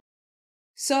commercial.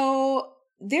 So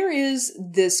there is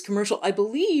this commercial. I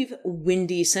believe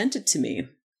Wendy sent it to me.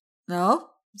 No?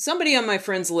 Somebody on my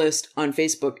friends list on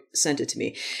Facebook sent it to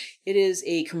me. It is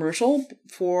a commercial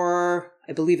for,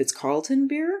 I believe it's Carlton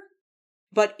beer,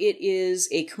 but it is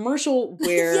a commercial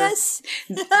where yes,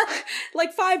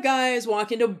 like 5 guys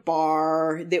walk into a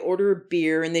bar, they order a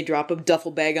beer and they drop a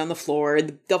duffel bag on the floor.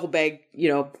 The duffel bag,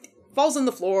 falls on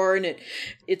the floor and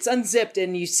it's unzipped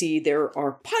and you see there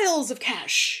are piles of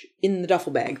cash in the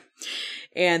duffel bag.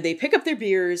 And they pick up their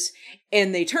beers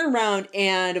and they turn around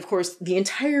and, of course, the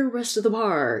entire rest of the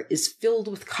bar is filled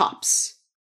with cops.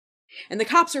 And the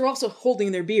cops are also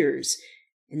holding their beers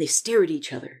and they stare at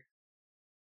each other.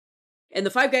 And the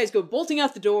 5 guys go bolting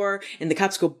out the door and the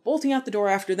cops go bolting out the door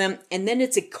after them. And then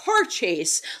it's a car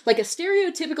chase, like a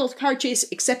stereotypical car chase,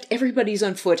 except everybody's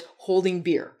on foot holding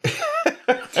beer.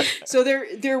 So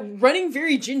they're running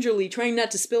very gingerly, trying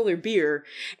not to spill their beer,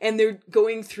 and they're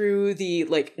going through the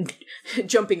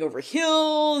jumping over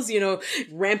hills,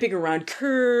 ramping around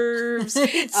curves.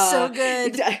 It's so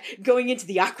good. Going into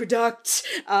the aqueduct,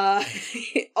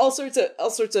 all sorts of.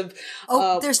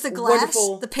 There's the glass,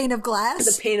 the pane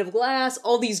of glass,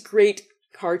 all these great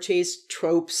car chase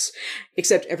tropes,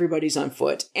 except everybody's on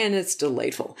foot, and it's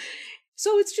delightful.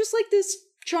 So it's just like this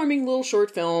charming little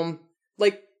short film,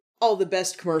 like all the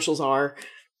best commercials are,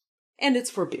 and it's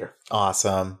for beer.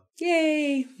 Awesome.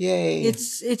 Yay.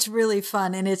 It's really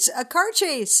fun, and it's a car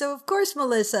chase, so of course,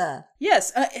 Melissa.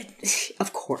 Yes,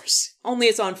 of course. Only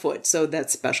it's on foot, so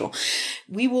that's special.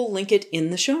 We will link it in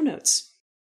the show notes.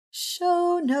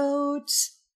 Show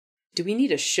notes. Do we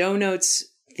need a show notes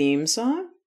theme song?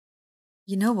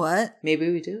 You know what?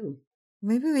 Maybe we do.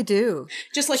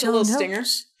 Just like a little stinger.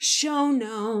 Show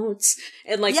notes.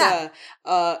 And like a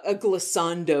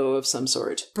glissando of some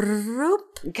sort.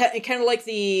 Kind of like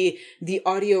the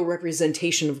audio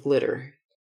representation of glitter.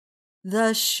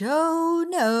 The show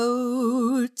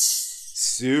notes.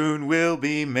 Soon we'll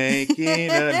be making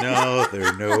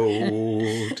another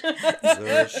note.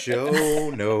 The show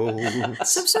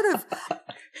notes. Some sort of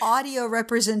audio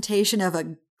representation of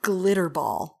a glitter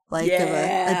ball. Like of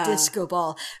a disco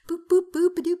ball. Boop, boop,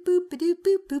 boop, ba-doop, boop, ba-doop,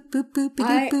 boop, boop, boop, boop,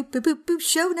 ba-doop, boop, boop, boop, boop,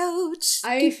 show notes.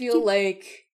 I feel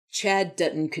like Chad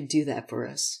Dutton could do that for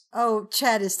us. Oh,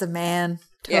 Chad is the man.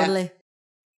 Totally.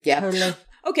 Yeah. Totally.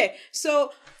 Okay,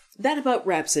 so that about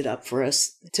wraps it up for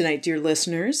us tonight, dear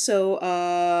listeners. So,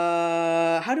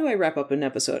 how do I wrap up an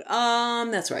episode?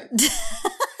 That's right.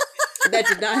 That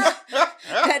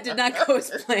did not go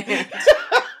as planned.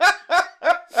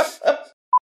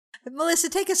 Melissa,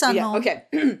 take us on home. Okay.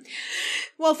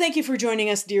 Well, thank you for joining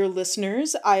us, dear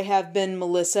listeners. I have been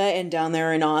Melissa, and down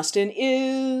there in Austin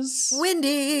is...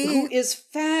 Wendy. Who is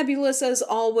fabulous as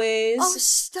always. Oh,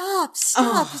 stop.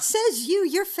 It says you.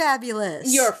 You're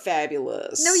fabulous. You're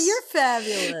fabulous. No, you're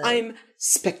fabulous. I'm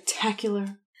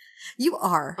spectacular. You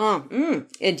are.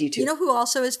 And you too. You know who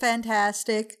also is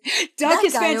fantastic? Duck That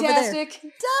is guy over there. fantastic.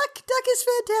 Duck is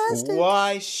fantastic.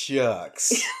 Why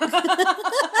shucks.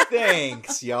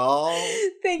 Thanks, y'all.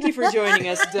 Thank you for joining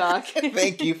us, Duck.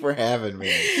 Thank you for having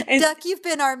me. And Duck, you've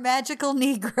been our magical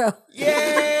Negro.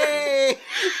 Yay!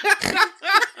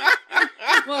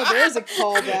 well, there's a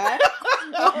callback.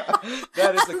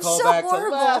 That is a I'm so callback to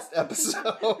horrible. last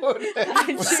episode.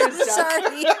 Cheers, Duck.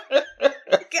 Sorry.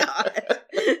 God.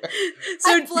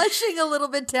 I'm blushing a little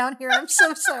bit down here. I'm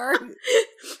so sorry.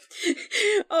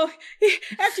 Oh,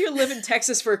 after you live in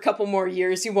Texas for a couple more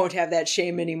years, you won't have that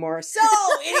shame anymore. So,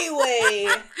 anyway,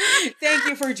 thank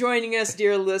you for joining us,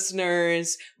 dear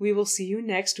listeners. We will see you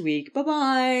next week.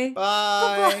 Bye-bye.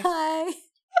 Bye. Bye.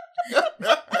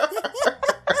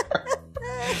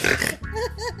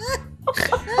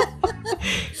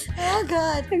 Oh,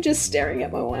 God. I'm just staring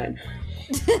at my wine.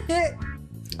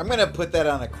 I'm going to put that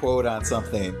on a quote on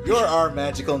something. You're our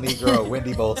magical Negro,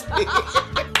 Wendy Bowlesby.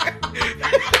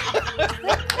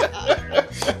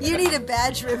 You need a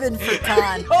badge ribbon for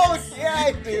Con. Oh, yeah,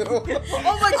 I do. Oh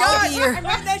my I'll God! be your- I'm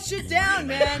writing that shit down,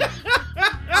 man.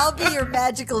 I'll be your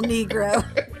magical Negro.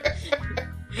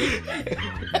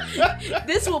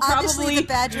 This will Obviously, probably... the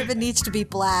badge ribbon needs to be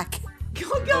black.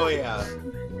 Oh, yeah.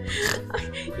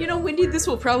 You know, Wendy, this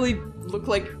will probably look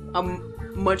like a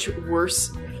much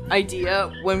worse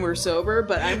idea when we're sober,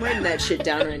 but I'm writing that shit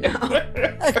down right now.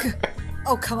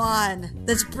 Oh, come on.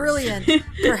 That's brilliant.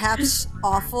 Perhaps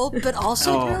awful, but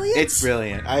also brilliant. It's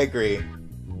brilliant. I agree.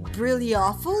 Really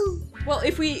awful? Well,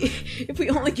 if we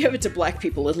only give it to black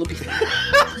people, it'll be...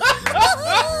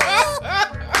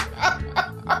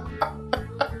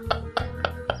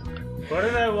 What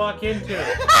did I walk into?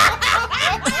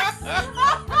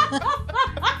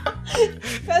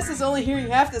 Fess is only hearing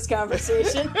half this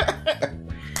conversation.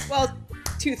 Well,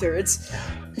 2/3.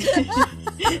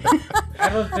 I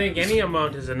don't think any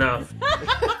amount is enough.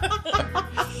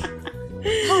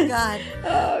 Oh, God.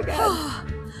 Oh,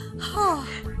 God. Oh.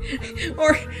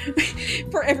 Or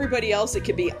for everybody else, it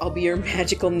could be, I'll be your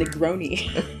magical Negroni.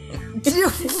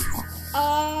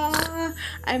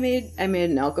 I made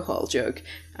an alcohol joke.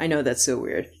 I know that's so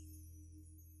weird.